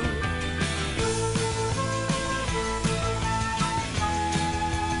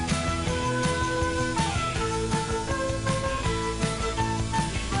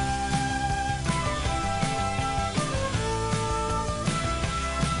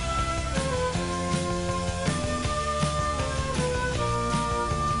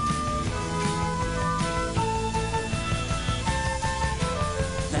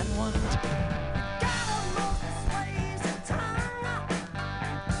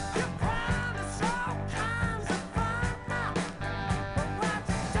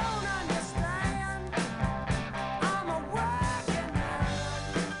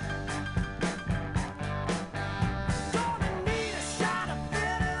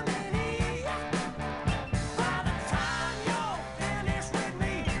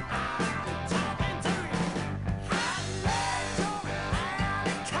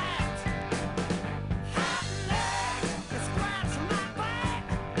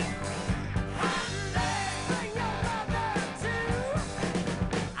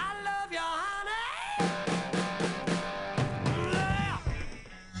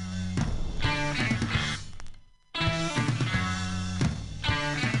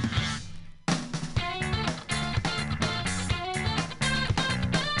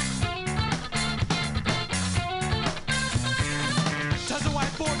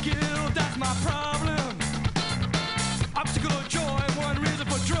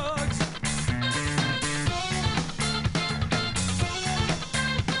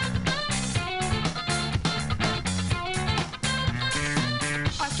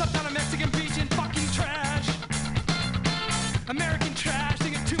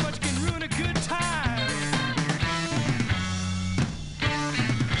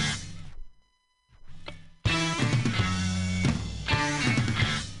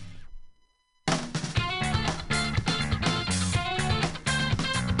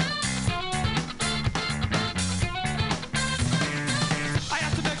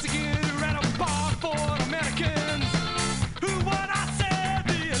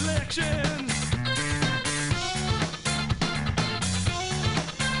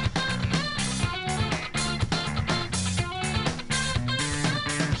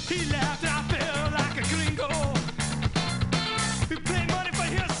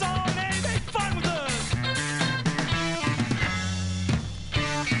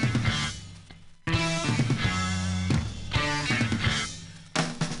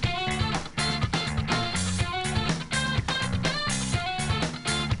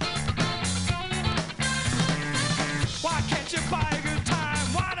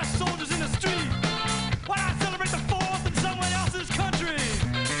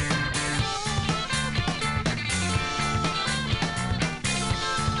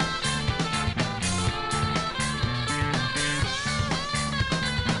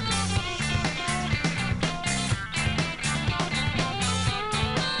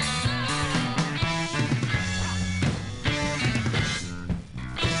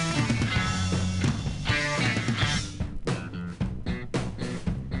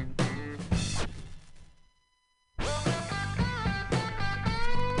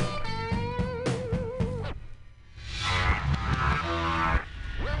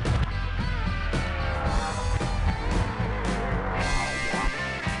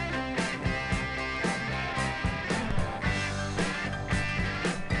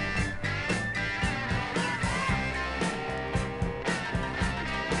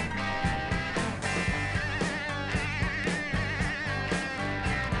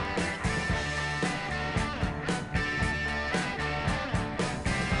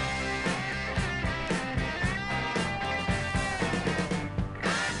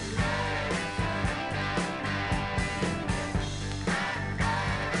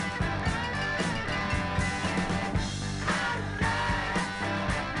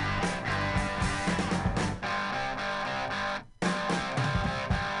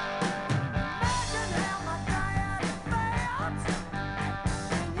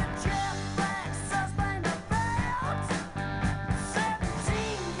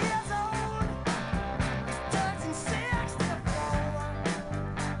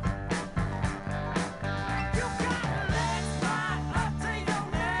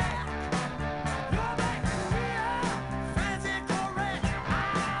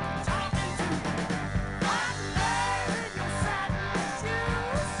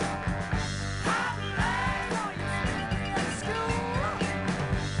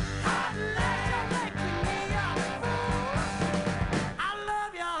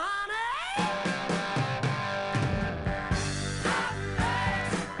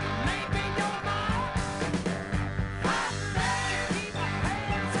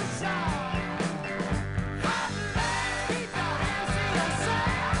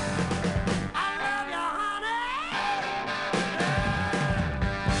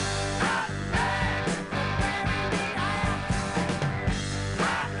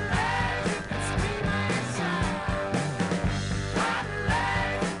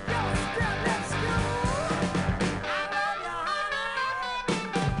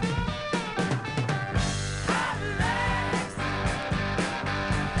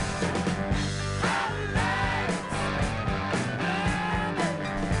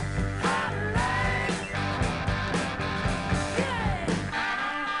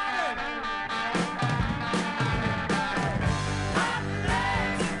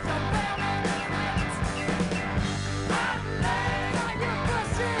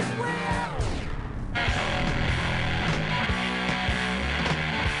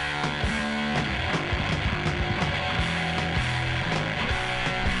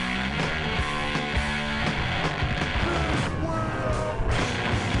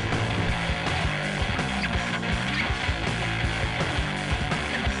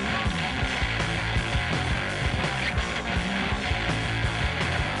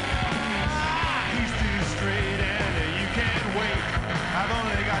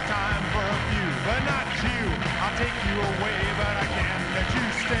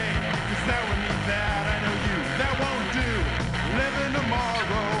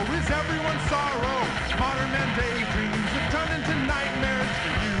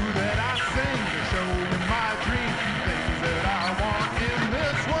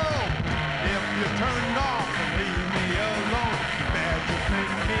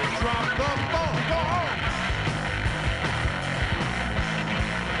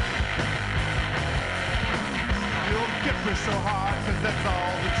 that's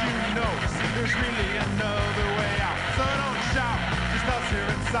all that you know. See, there's really another way out, so don't shout. Just us here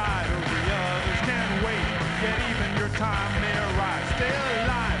inside, or the others can't wait. Yet even your time may arrive. Stay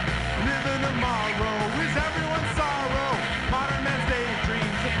alive, live in tomorrow is everyone's sorrow. Modern man's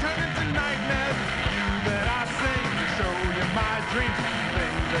daydreams have turned into nightmares. You that I sing to show you my dreams,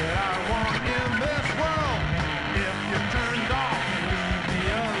 things that I want in this world. If you turned off and leave me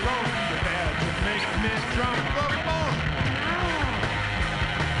alone, you're there to make me drunk the bone.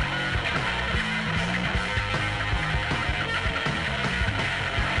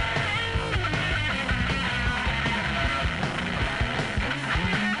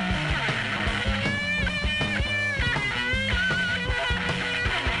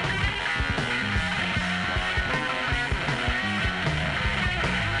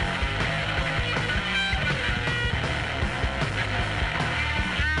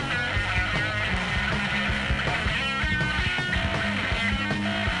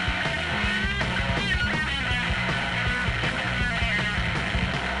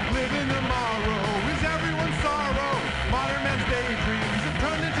 Living tomorrow is everyone's sorrow. Modern man's daydreams have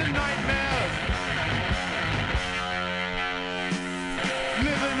turned into nightmares.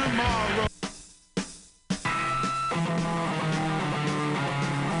 Living tomorrow.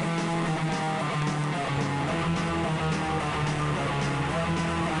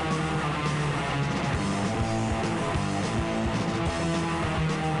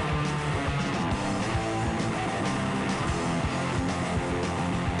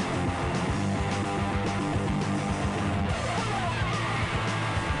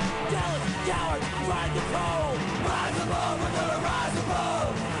 Cowards, ride the pole. Rise above, we're gonna rise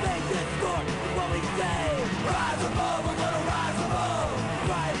above. Make this score what we say. Rise above, we're gonna rise above.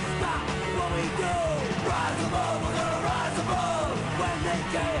 Try to stop what we do. Rise above, we're gonna rise above. When they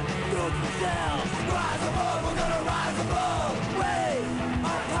can't do it themselves. Rise above, we're gonna rise above. We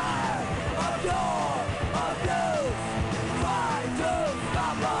are tired of your abuse. Try to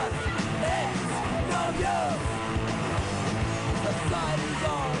stop us, it's no use. Society's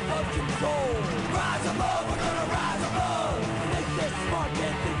all of control. Rise above, we're gonna rise above. Make this smart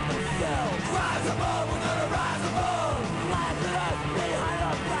and think themselves. Rise above, we're gonna rise above. Laugh at us behind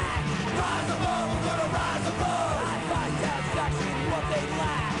our back. Rise above, we're gonna rise above. I find satisfaction in what they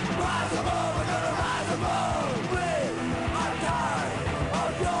lack. Rise above, we're gonna rise above. We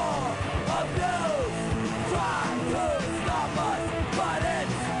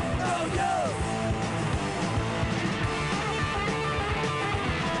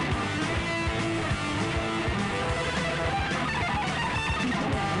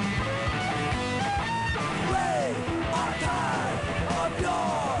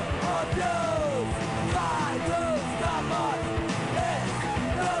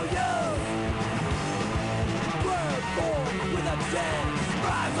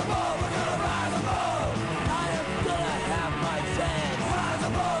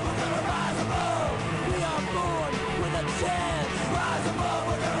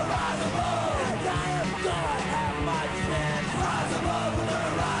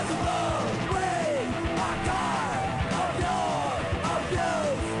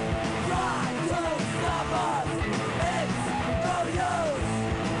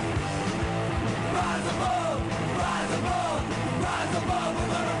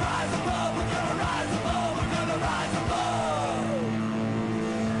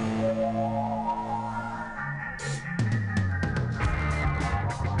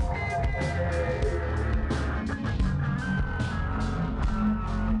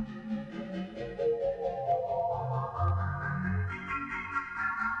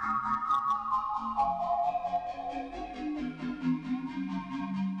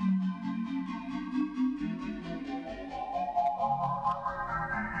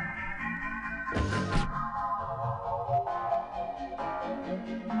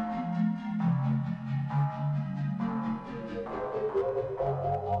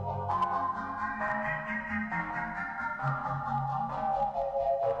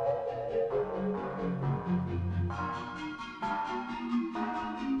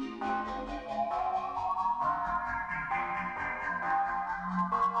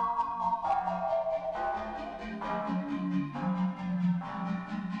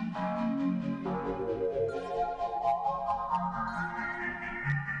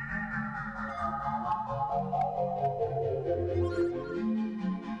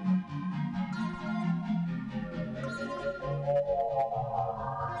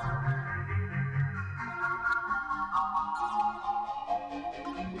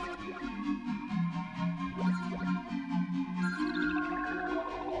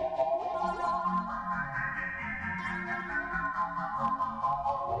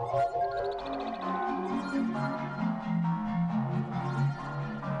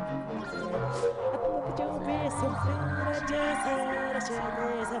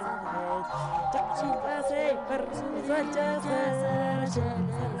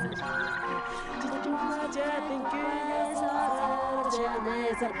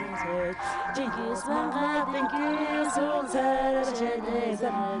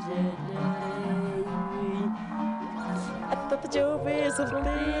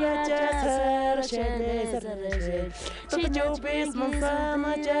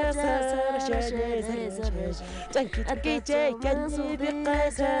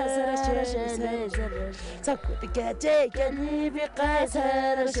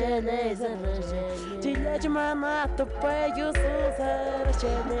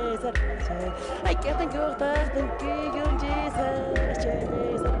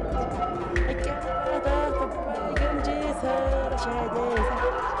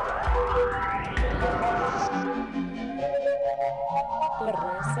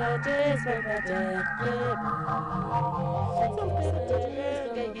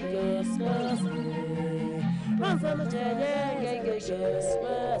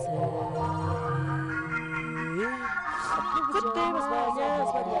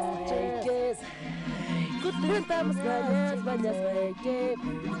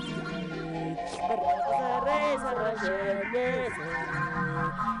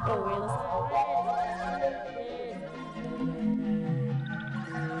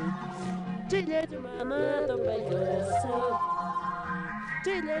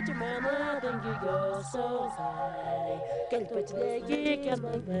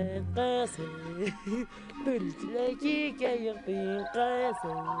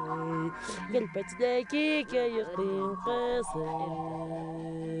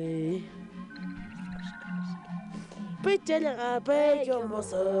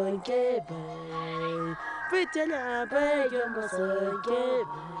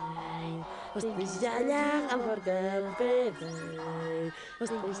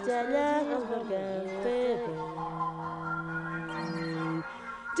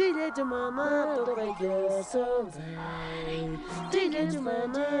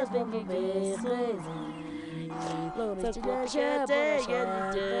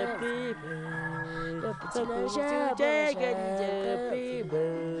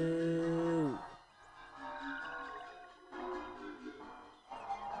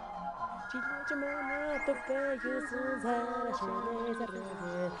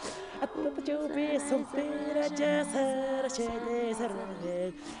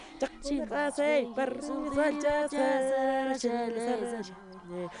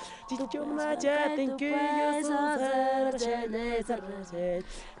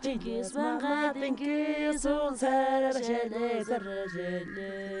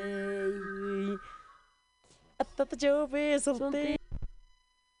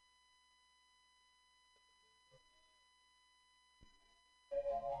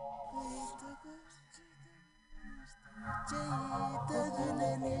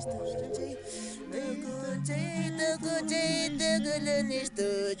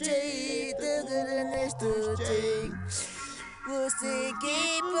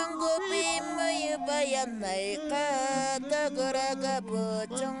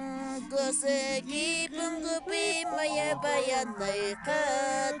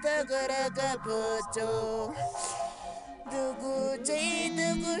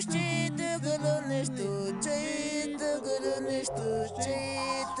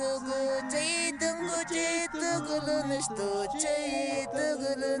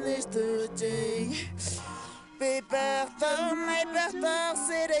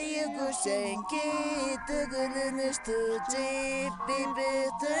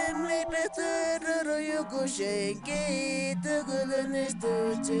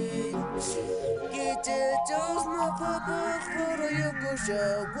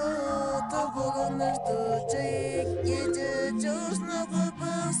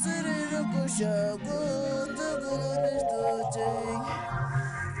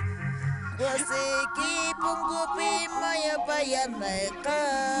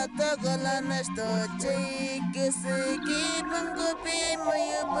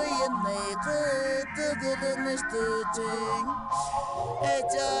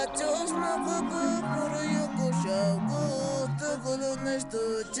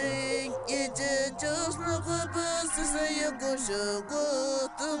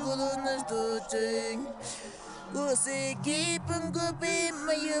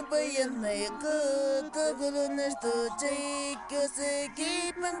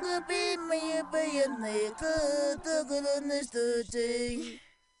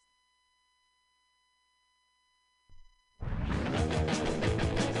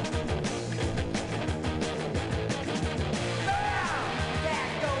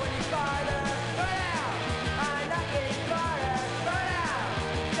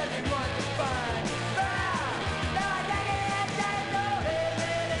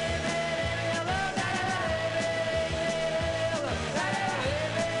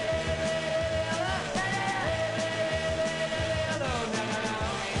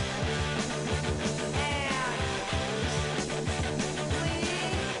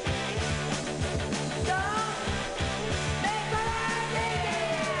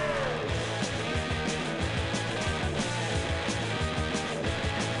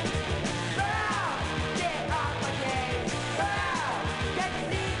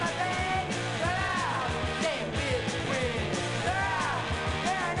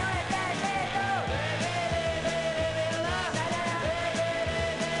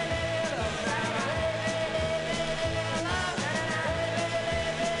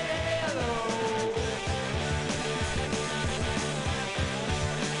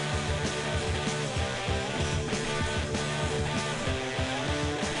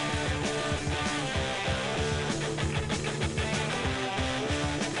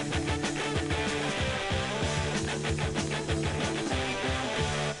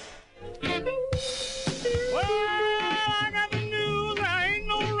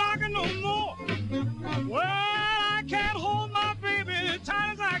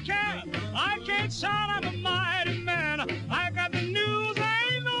child, I'm a mighty man. I got the news,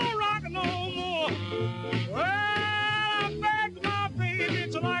 I ain't no rockin' no more. Well, I begged my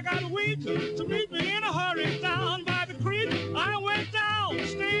baby till I got weak to meet me in a hurry down by the creek. I went down,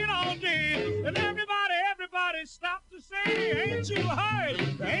 stayed all day, and everybody stopped to say, ain't you heard?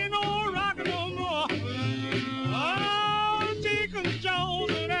 There ain't no rockin' no more. Oh, Deacon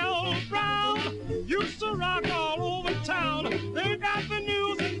Jones and L. Brown used to rock all over town. They got the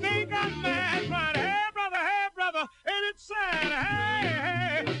news and they got mad, crying, hey brother, ain't it sad?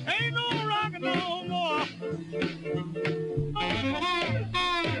 Hey, ain't no rockin' no more.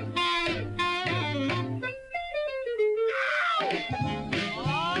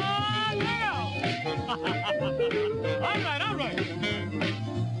 All right.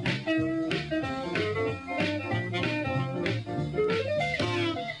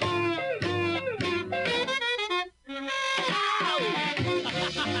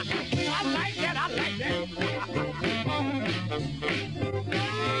 I like that.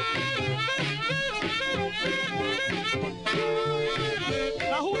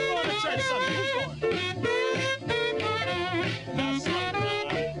 Now, who's going to church Sunday? Who's going? That's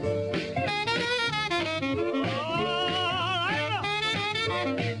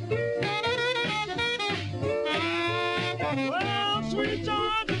well, sweet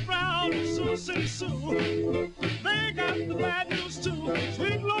Georgia Brown and Susie Sue, they got the bad news too.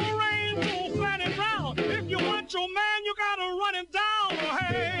 Sweet Lorraine told Fanny Brown, if you want your man, you gotta run him down. Oh,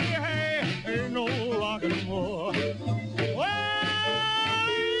 hey, ain't no rockin' more. Well,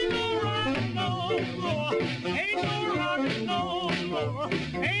 ain't no rockin' no more. Ain't no rockin' no more.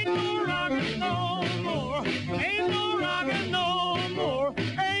 Ain't no rockin' no more. Ain't no rockin' no more.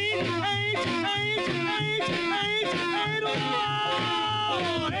 Ain't no rockin'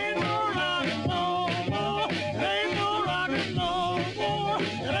 no more. Ain't no rockin' no more.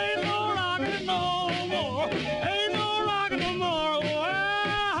 Ain't no rockin' no more. Ain't no rockin' no more.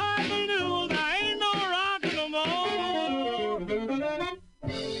 Well, hallelujah, ain't no rockin' no more.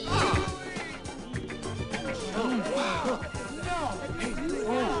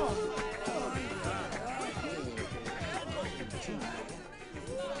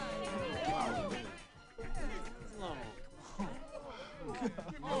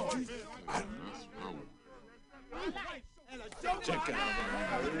 Check it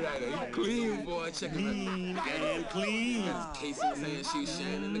out. You clean, boy. Check it out. Clean and clean. Casey saying she's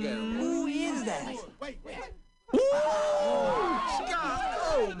Shannon. Look at her. Who is that? Wait. Scott,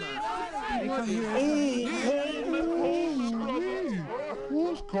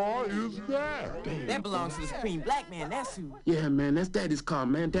 Whose car is that? That belongs to the Supreme Black Man, that's who. Yeah, man, that's Daddy's car,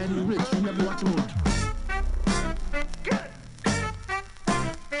 man. Daddy rich. You never watch him on.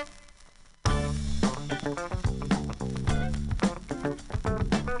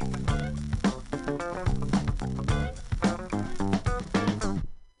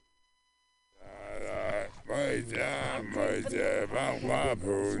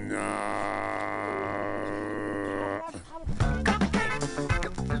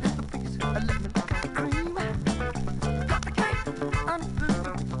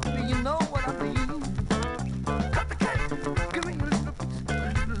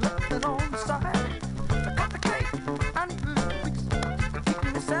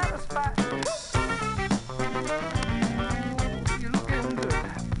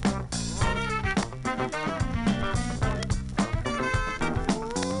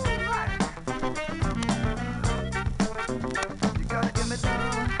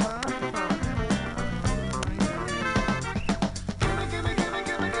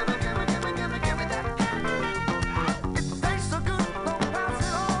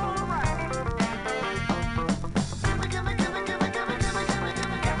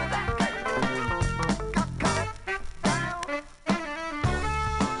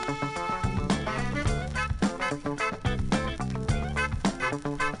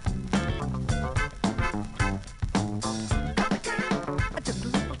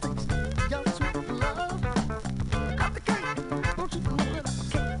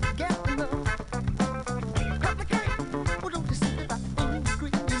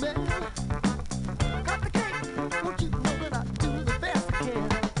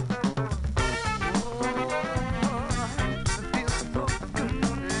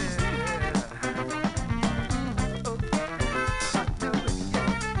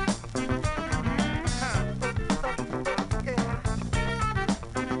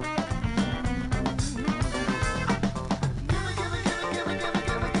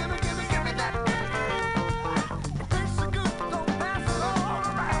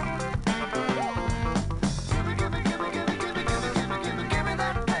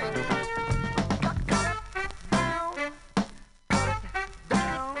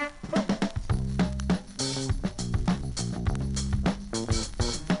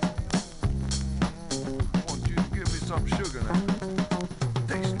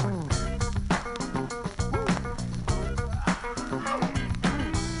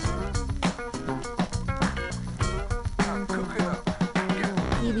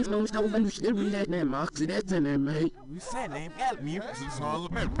 that name, Mark. See, that's in there, mate. We said name got me. It's all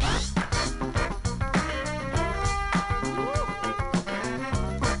about.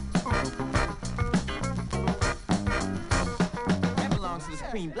 The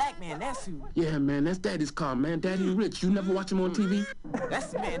Supreme Black Man, that's who. Yeah, man, that's Daddy's car, man. Daddy Rich. You never watch him on TV? That's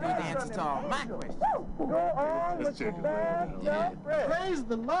the man who answers to all my questions. Go on with your band. Praise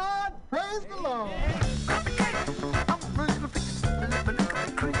the Lord. Praise the Lord. Got the cake. I'm ready to fix a little bit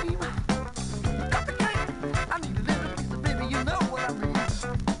of cream. Got the cake. I need a little piece of baby. You know what I mean.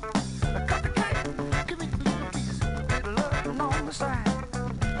 Got the cake. Give me a little piece. A little love on the side.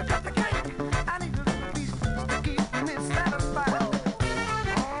 I got the cake. I need a little piece to keep me satisfied.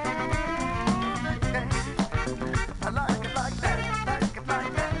 I like it like that, like it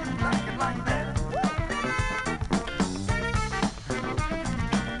like that, like it like that.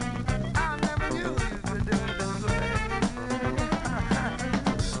 I never knew you could do it this way.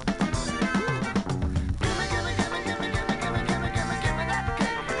 Give me that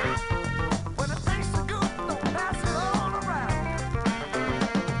cake. When it tastes so good, don't pass it all around.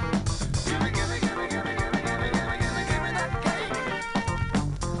 Give me that cake.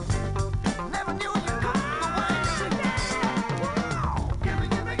 Never knew you could the way. Give me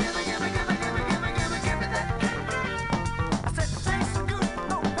that cake. I said it tastes so good,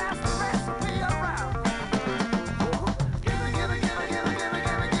 don't pass the recipe around. Give me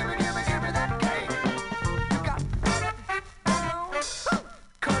that cake. You got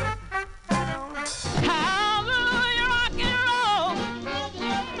cut it down. Hallelujah, rock and roll.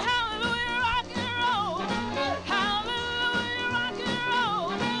 Hallelujah, rock and roll. Hallelujah, rock and roll.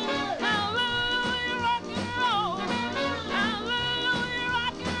 Hallelujah, rock and roll. Hallelujah,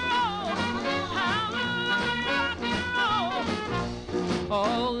 rock and roll. Hallelujah, rock and roll.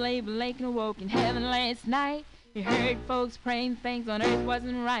 Old Abe Lincoln awoke in heaven last night. He heard folks praying things on earth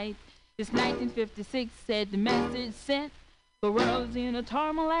wasn't right. It's 1956, said the message sent. The world's in a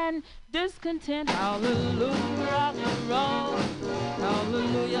turmoil and discontent. Hallelujah, rock and roll.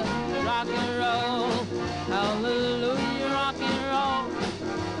 Hallelujah, rock and roll. Hallelujah, rock and roll.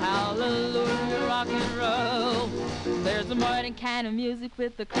 Hallelujah, rock and roll. There's a modern kind of music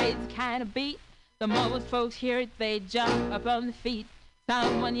with a crazy kind of beat. The moment folks hear it, they jump up on their feet.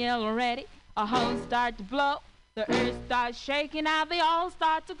 Someone yell already, a horn start to blow. The earth starts shaking, now they all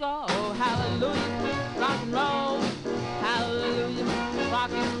start to go. Hallelujah, rock and roll. Hallelujah,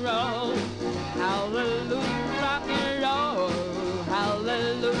 rock and roll. Hallelujah, rock and roll.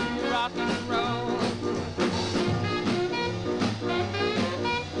 Hallelujah, rock and roll.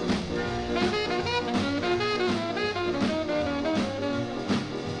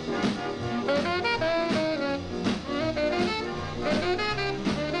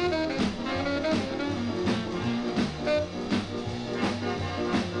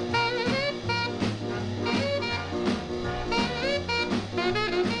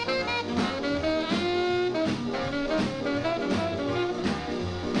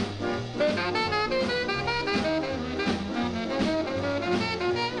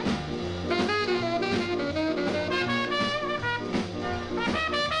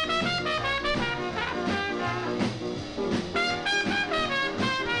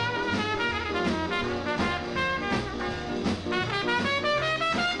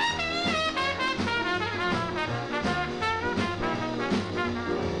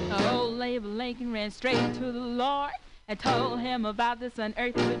 Abraham Lincoln ran straight to the Lord and told him about this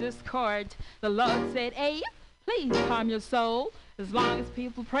unearthly discord. The Lord said, Abe, please calm your soul. As long as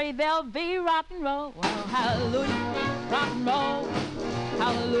people pray, there'll be rock and roll. Well, hallelujah, rock and roll.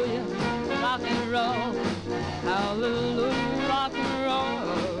 Hallelujah, rock and roll. Hallelujah, rock and roll.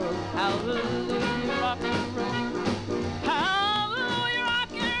 Hallelujah, rock and roll. Hallelujah,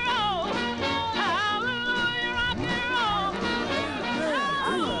 rock and roll. Hallelujah, rock and roll.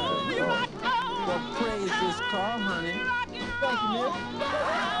 Hallelujah, rock and roll. Well, praise this car, honey. Thank you, Miss.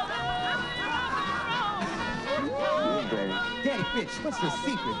 Daddy Rich, what's the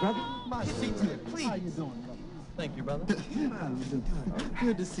secret, brother? My secret, please. How you doing, brother? Thank you, brother.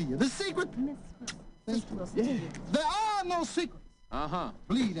 Good to see you. The secret? Thank you. Yeah. There are no secrets. Uh-huh.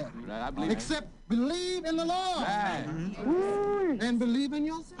 Believe that. Right, I believe Except believe in the Lord. Right. And believe in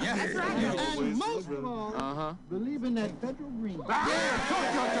yourself. Yeah. That's right. And most of all, believe in that federal green.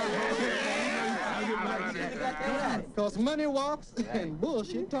 Because money walks and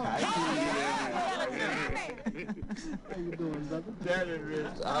bullshit talks. How you doing, brother? Daddy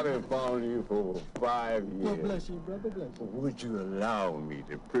Rich, I've been following you for 5 years. God bless you, brother. Bless you. Would you allow me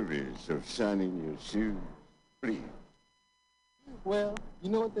the privilege of shining your shoes, please? Well, you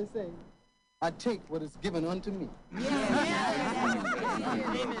know what they say. I take what is given unto me.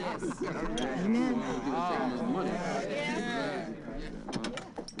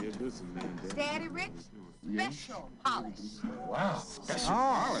 Daddy Rich, special polish. Wow. Special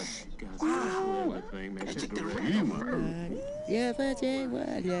polish. Wow. Yeah, but yeah,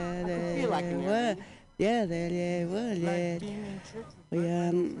 well, yeah, yeah, okay, well,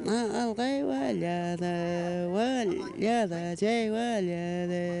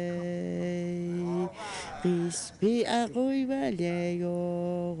 crispy, agree, well,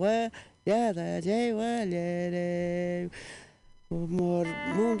 yeah, more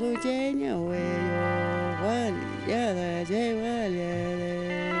mundo lleno,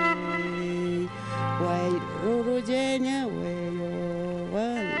 White Ruru Jenya,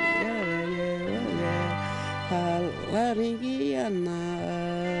 Laringiana,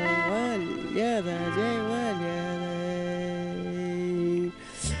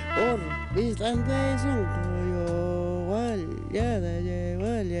 or Islandes uncoyo,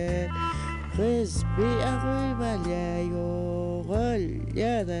 crispy arrivaleo,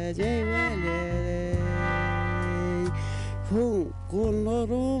 con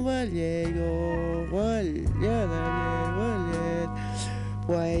Rovaleo,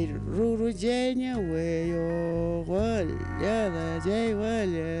 White Ruru Jenya,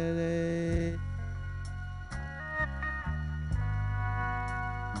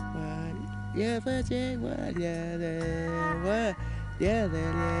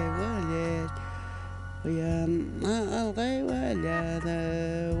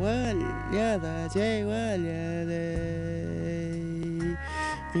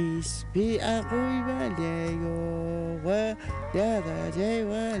 Crispy arrivaleo,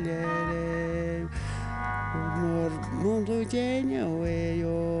 mundo lleno,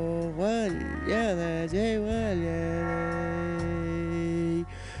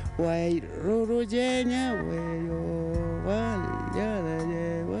 White Ruru Jenya,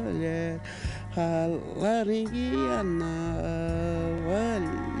 Laringiana,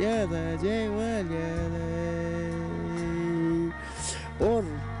 or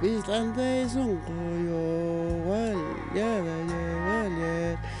Islandes uncoyo,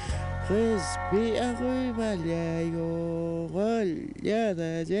 crispy arrivaleo,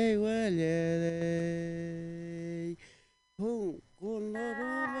 con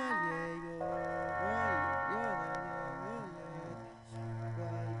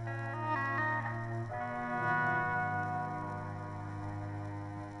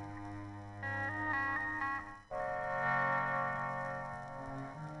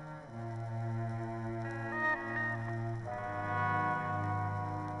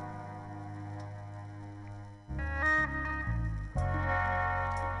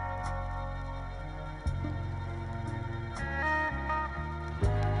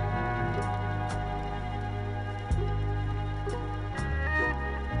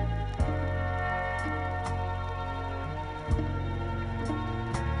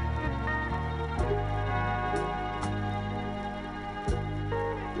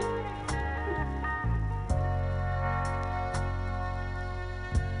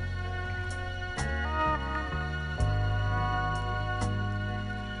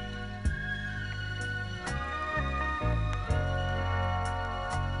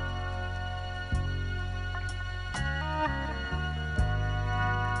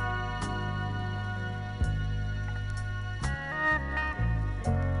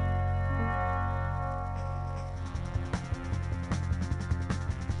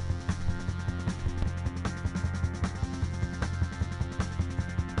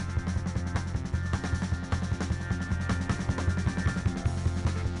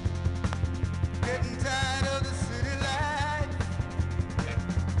Getting tired of the city life.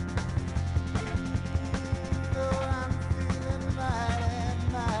 Oh, I'm feeling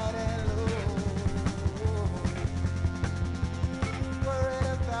mighty low. Worried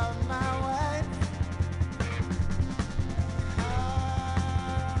about my wife.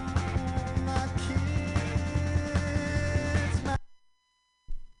 My kids.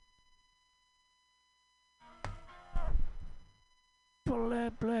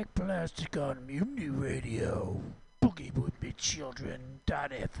 Black Plastic on Mutiny Radio. Boogie with me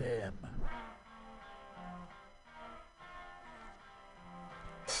children.fm.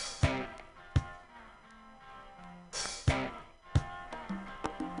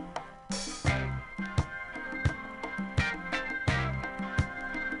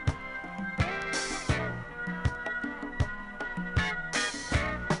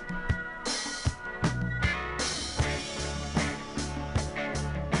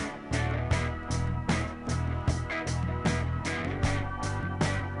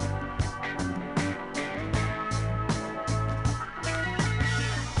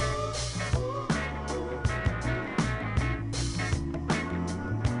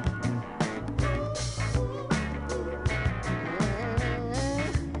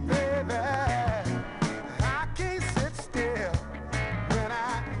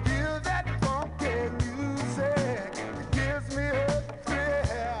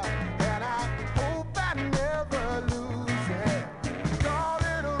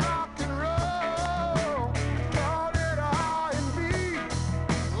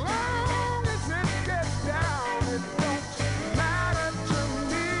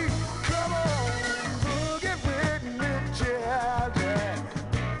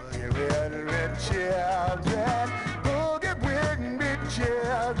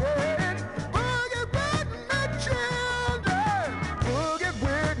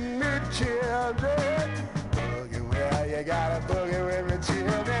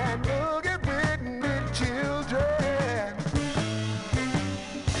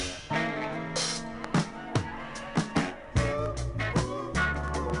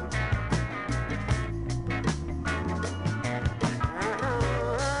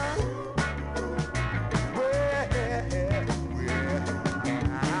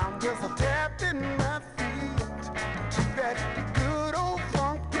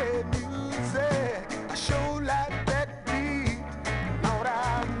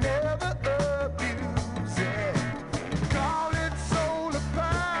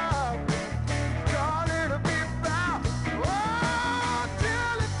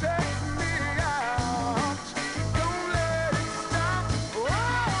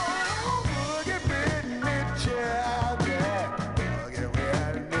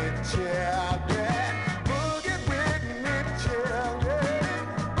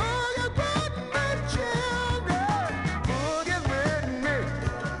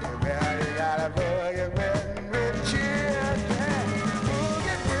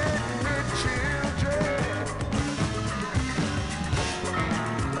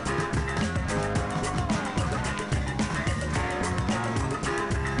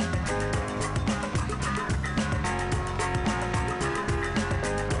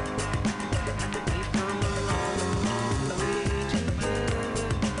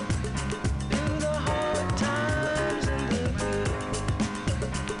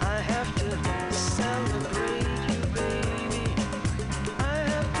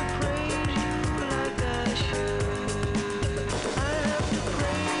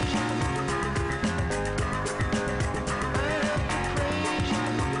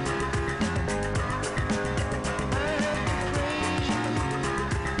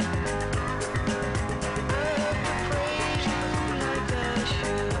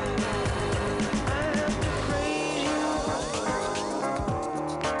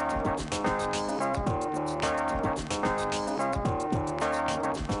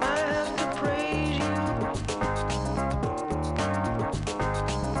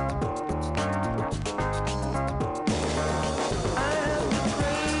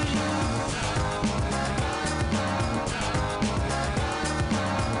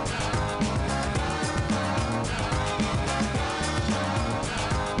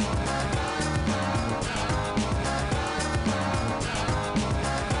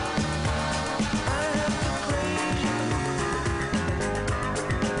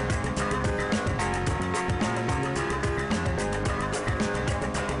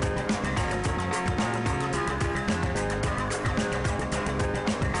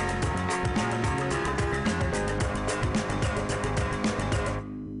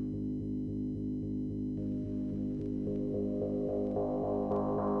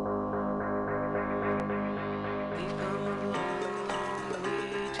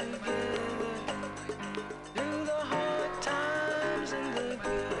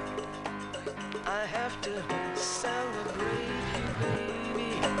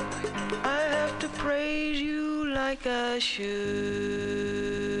 praise you like I should.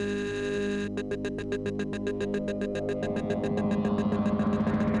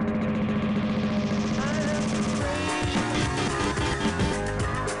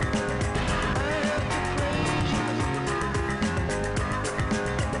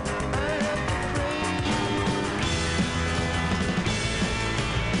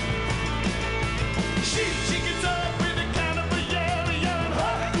 She gets up with a kind of a yell, yelling,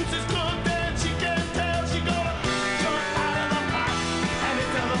 her boots is cooked and she can tell she gonna jump out of the pot and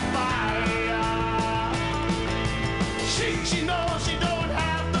into the fire. She knows she don't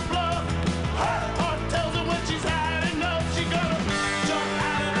have to bluff. Her heart tells her when she's had enough. She gonna jump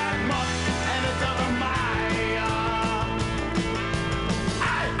out of that muck and into the mire.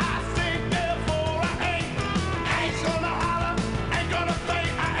 I think therefore I ain't gonna holler, ain't gonna think,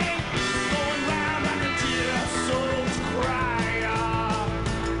 I ain't going round like a tear soul's crier.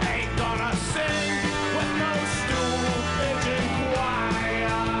 Ain't gonna sing with no stool pigeon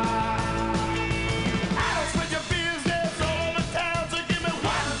choir. I don't split your business all over town, so give me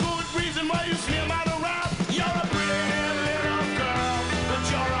one good reason why you smear mine around. You're a pretty little girl, but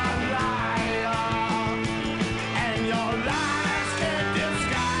you're a liar, and your lies can't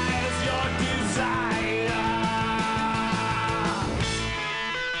disguise your desire.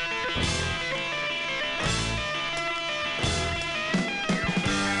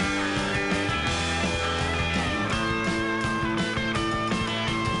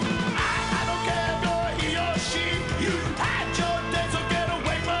 I don't care if you're he or she. You had your day, so get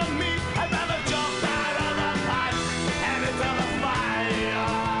away from me. I'd rather jump out of the pot and into the fire.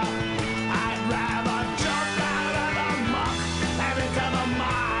 I'd rather jump out of the muck and into the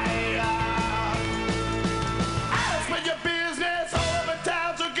mire. I don't split your business all over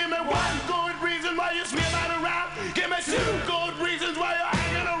town, so give me one good reason why you smear that around. Give me two good reasons why you're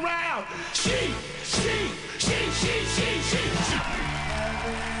hanging around. She.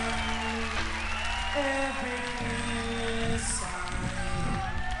 Everything is fine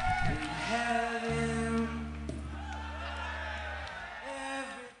in heaven.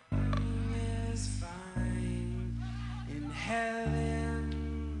 Everything is fine in heaven.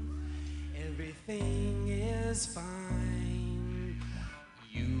 Everything is fine.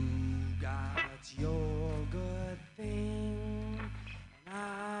 You got your good thing, and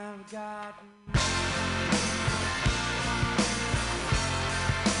I've got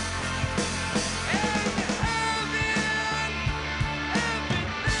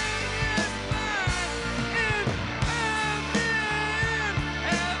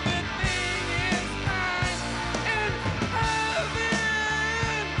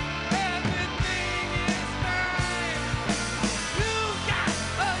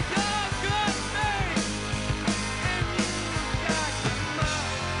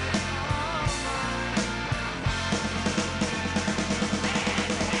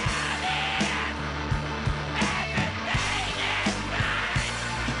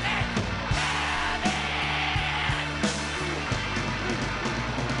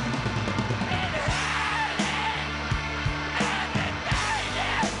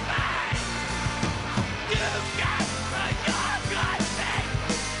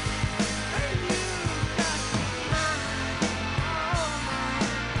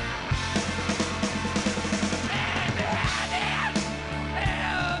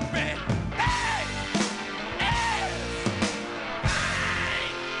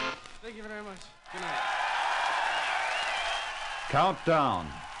Countdown.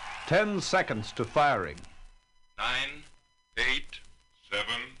 10 seconds to firing. 9, 8, 7,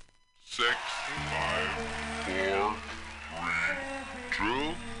 6, 5, 4, 3,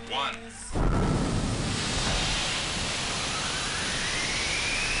 2, 1.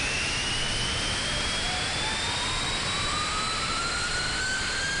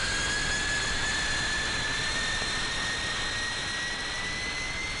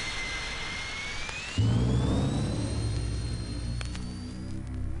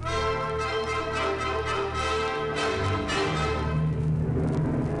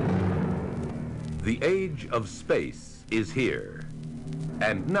 The age of space is here.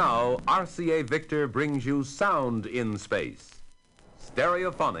 And now, RCA Victor brings you Sound in Space.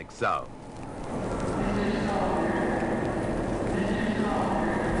 Stereophonic sound.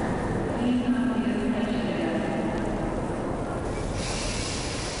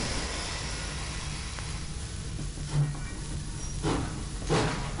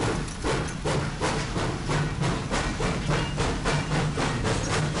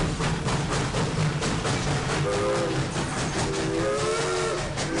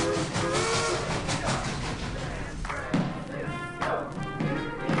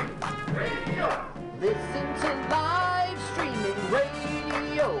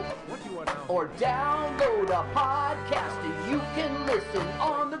 listen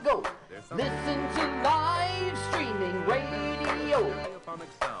on the go. Listen to live streaming radio.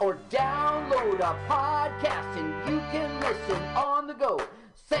 Or download a podcast and you can listen on the go.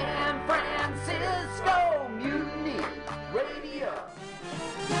 San Francisco Mutiny Radio.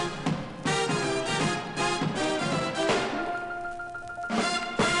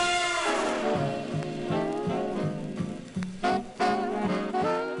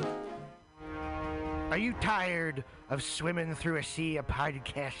 Are you tired of swimming through a sea of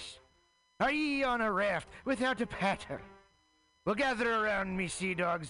podcasts? Are ye on a raft without a paddle? Well, gather around me, sea dogs,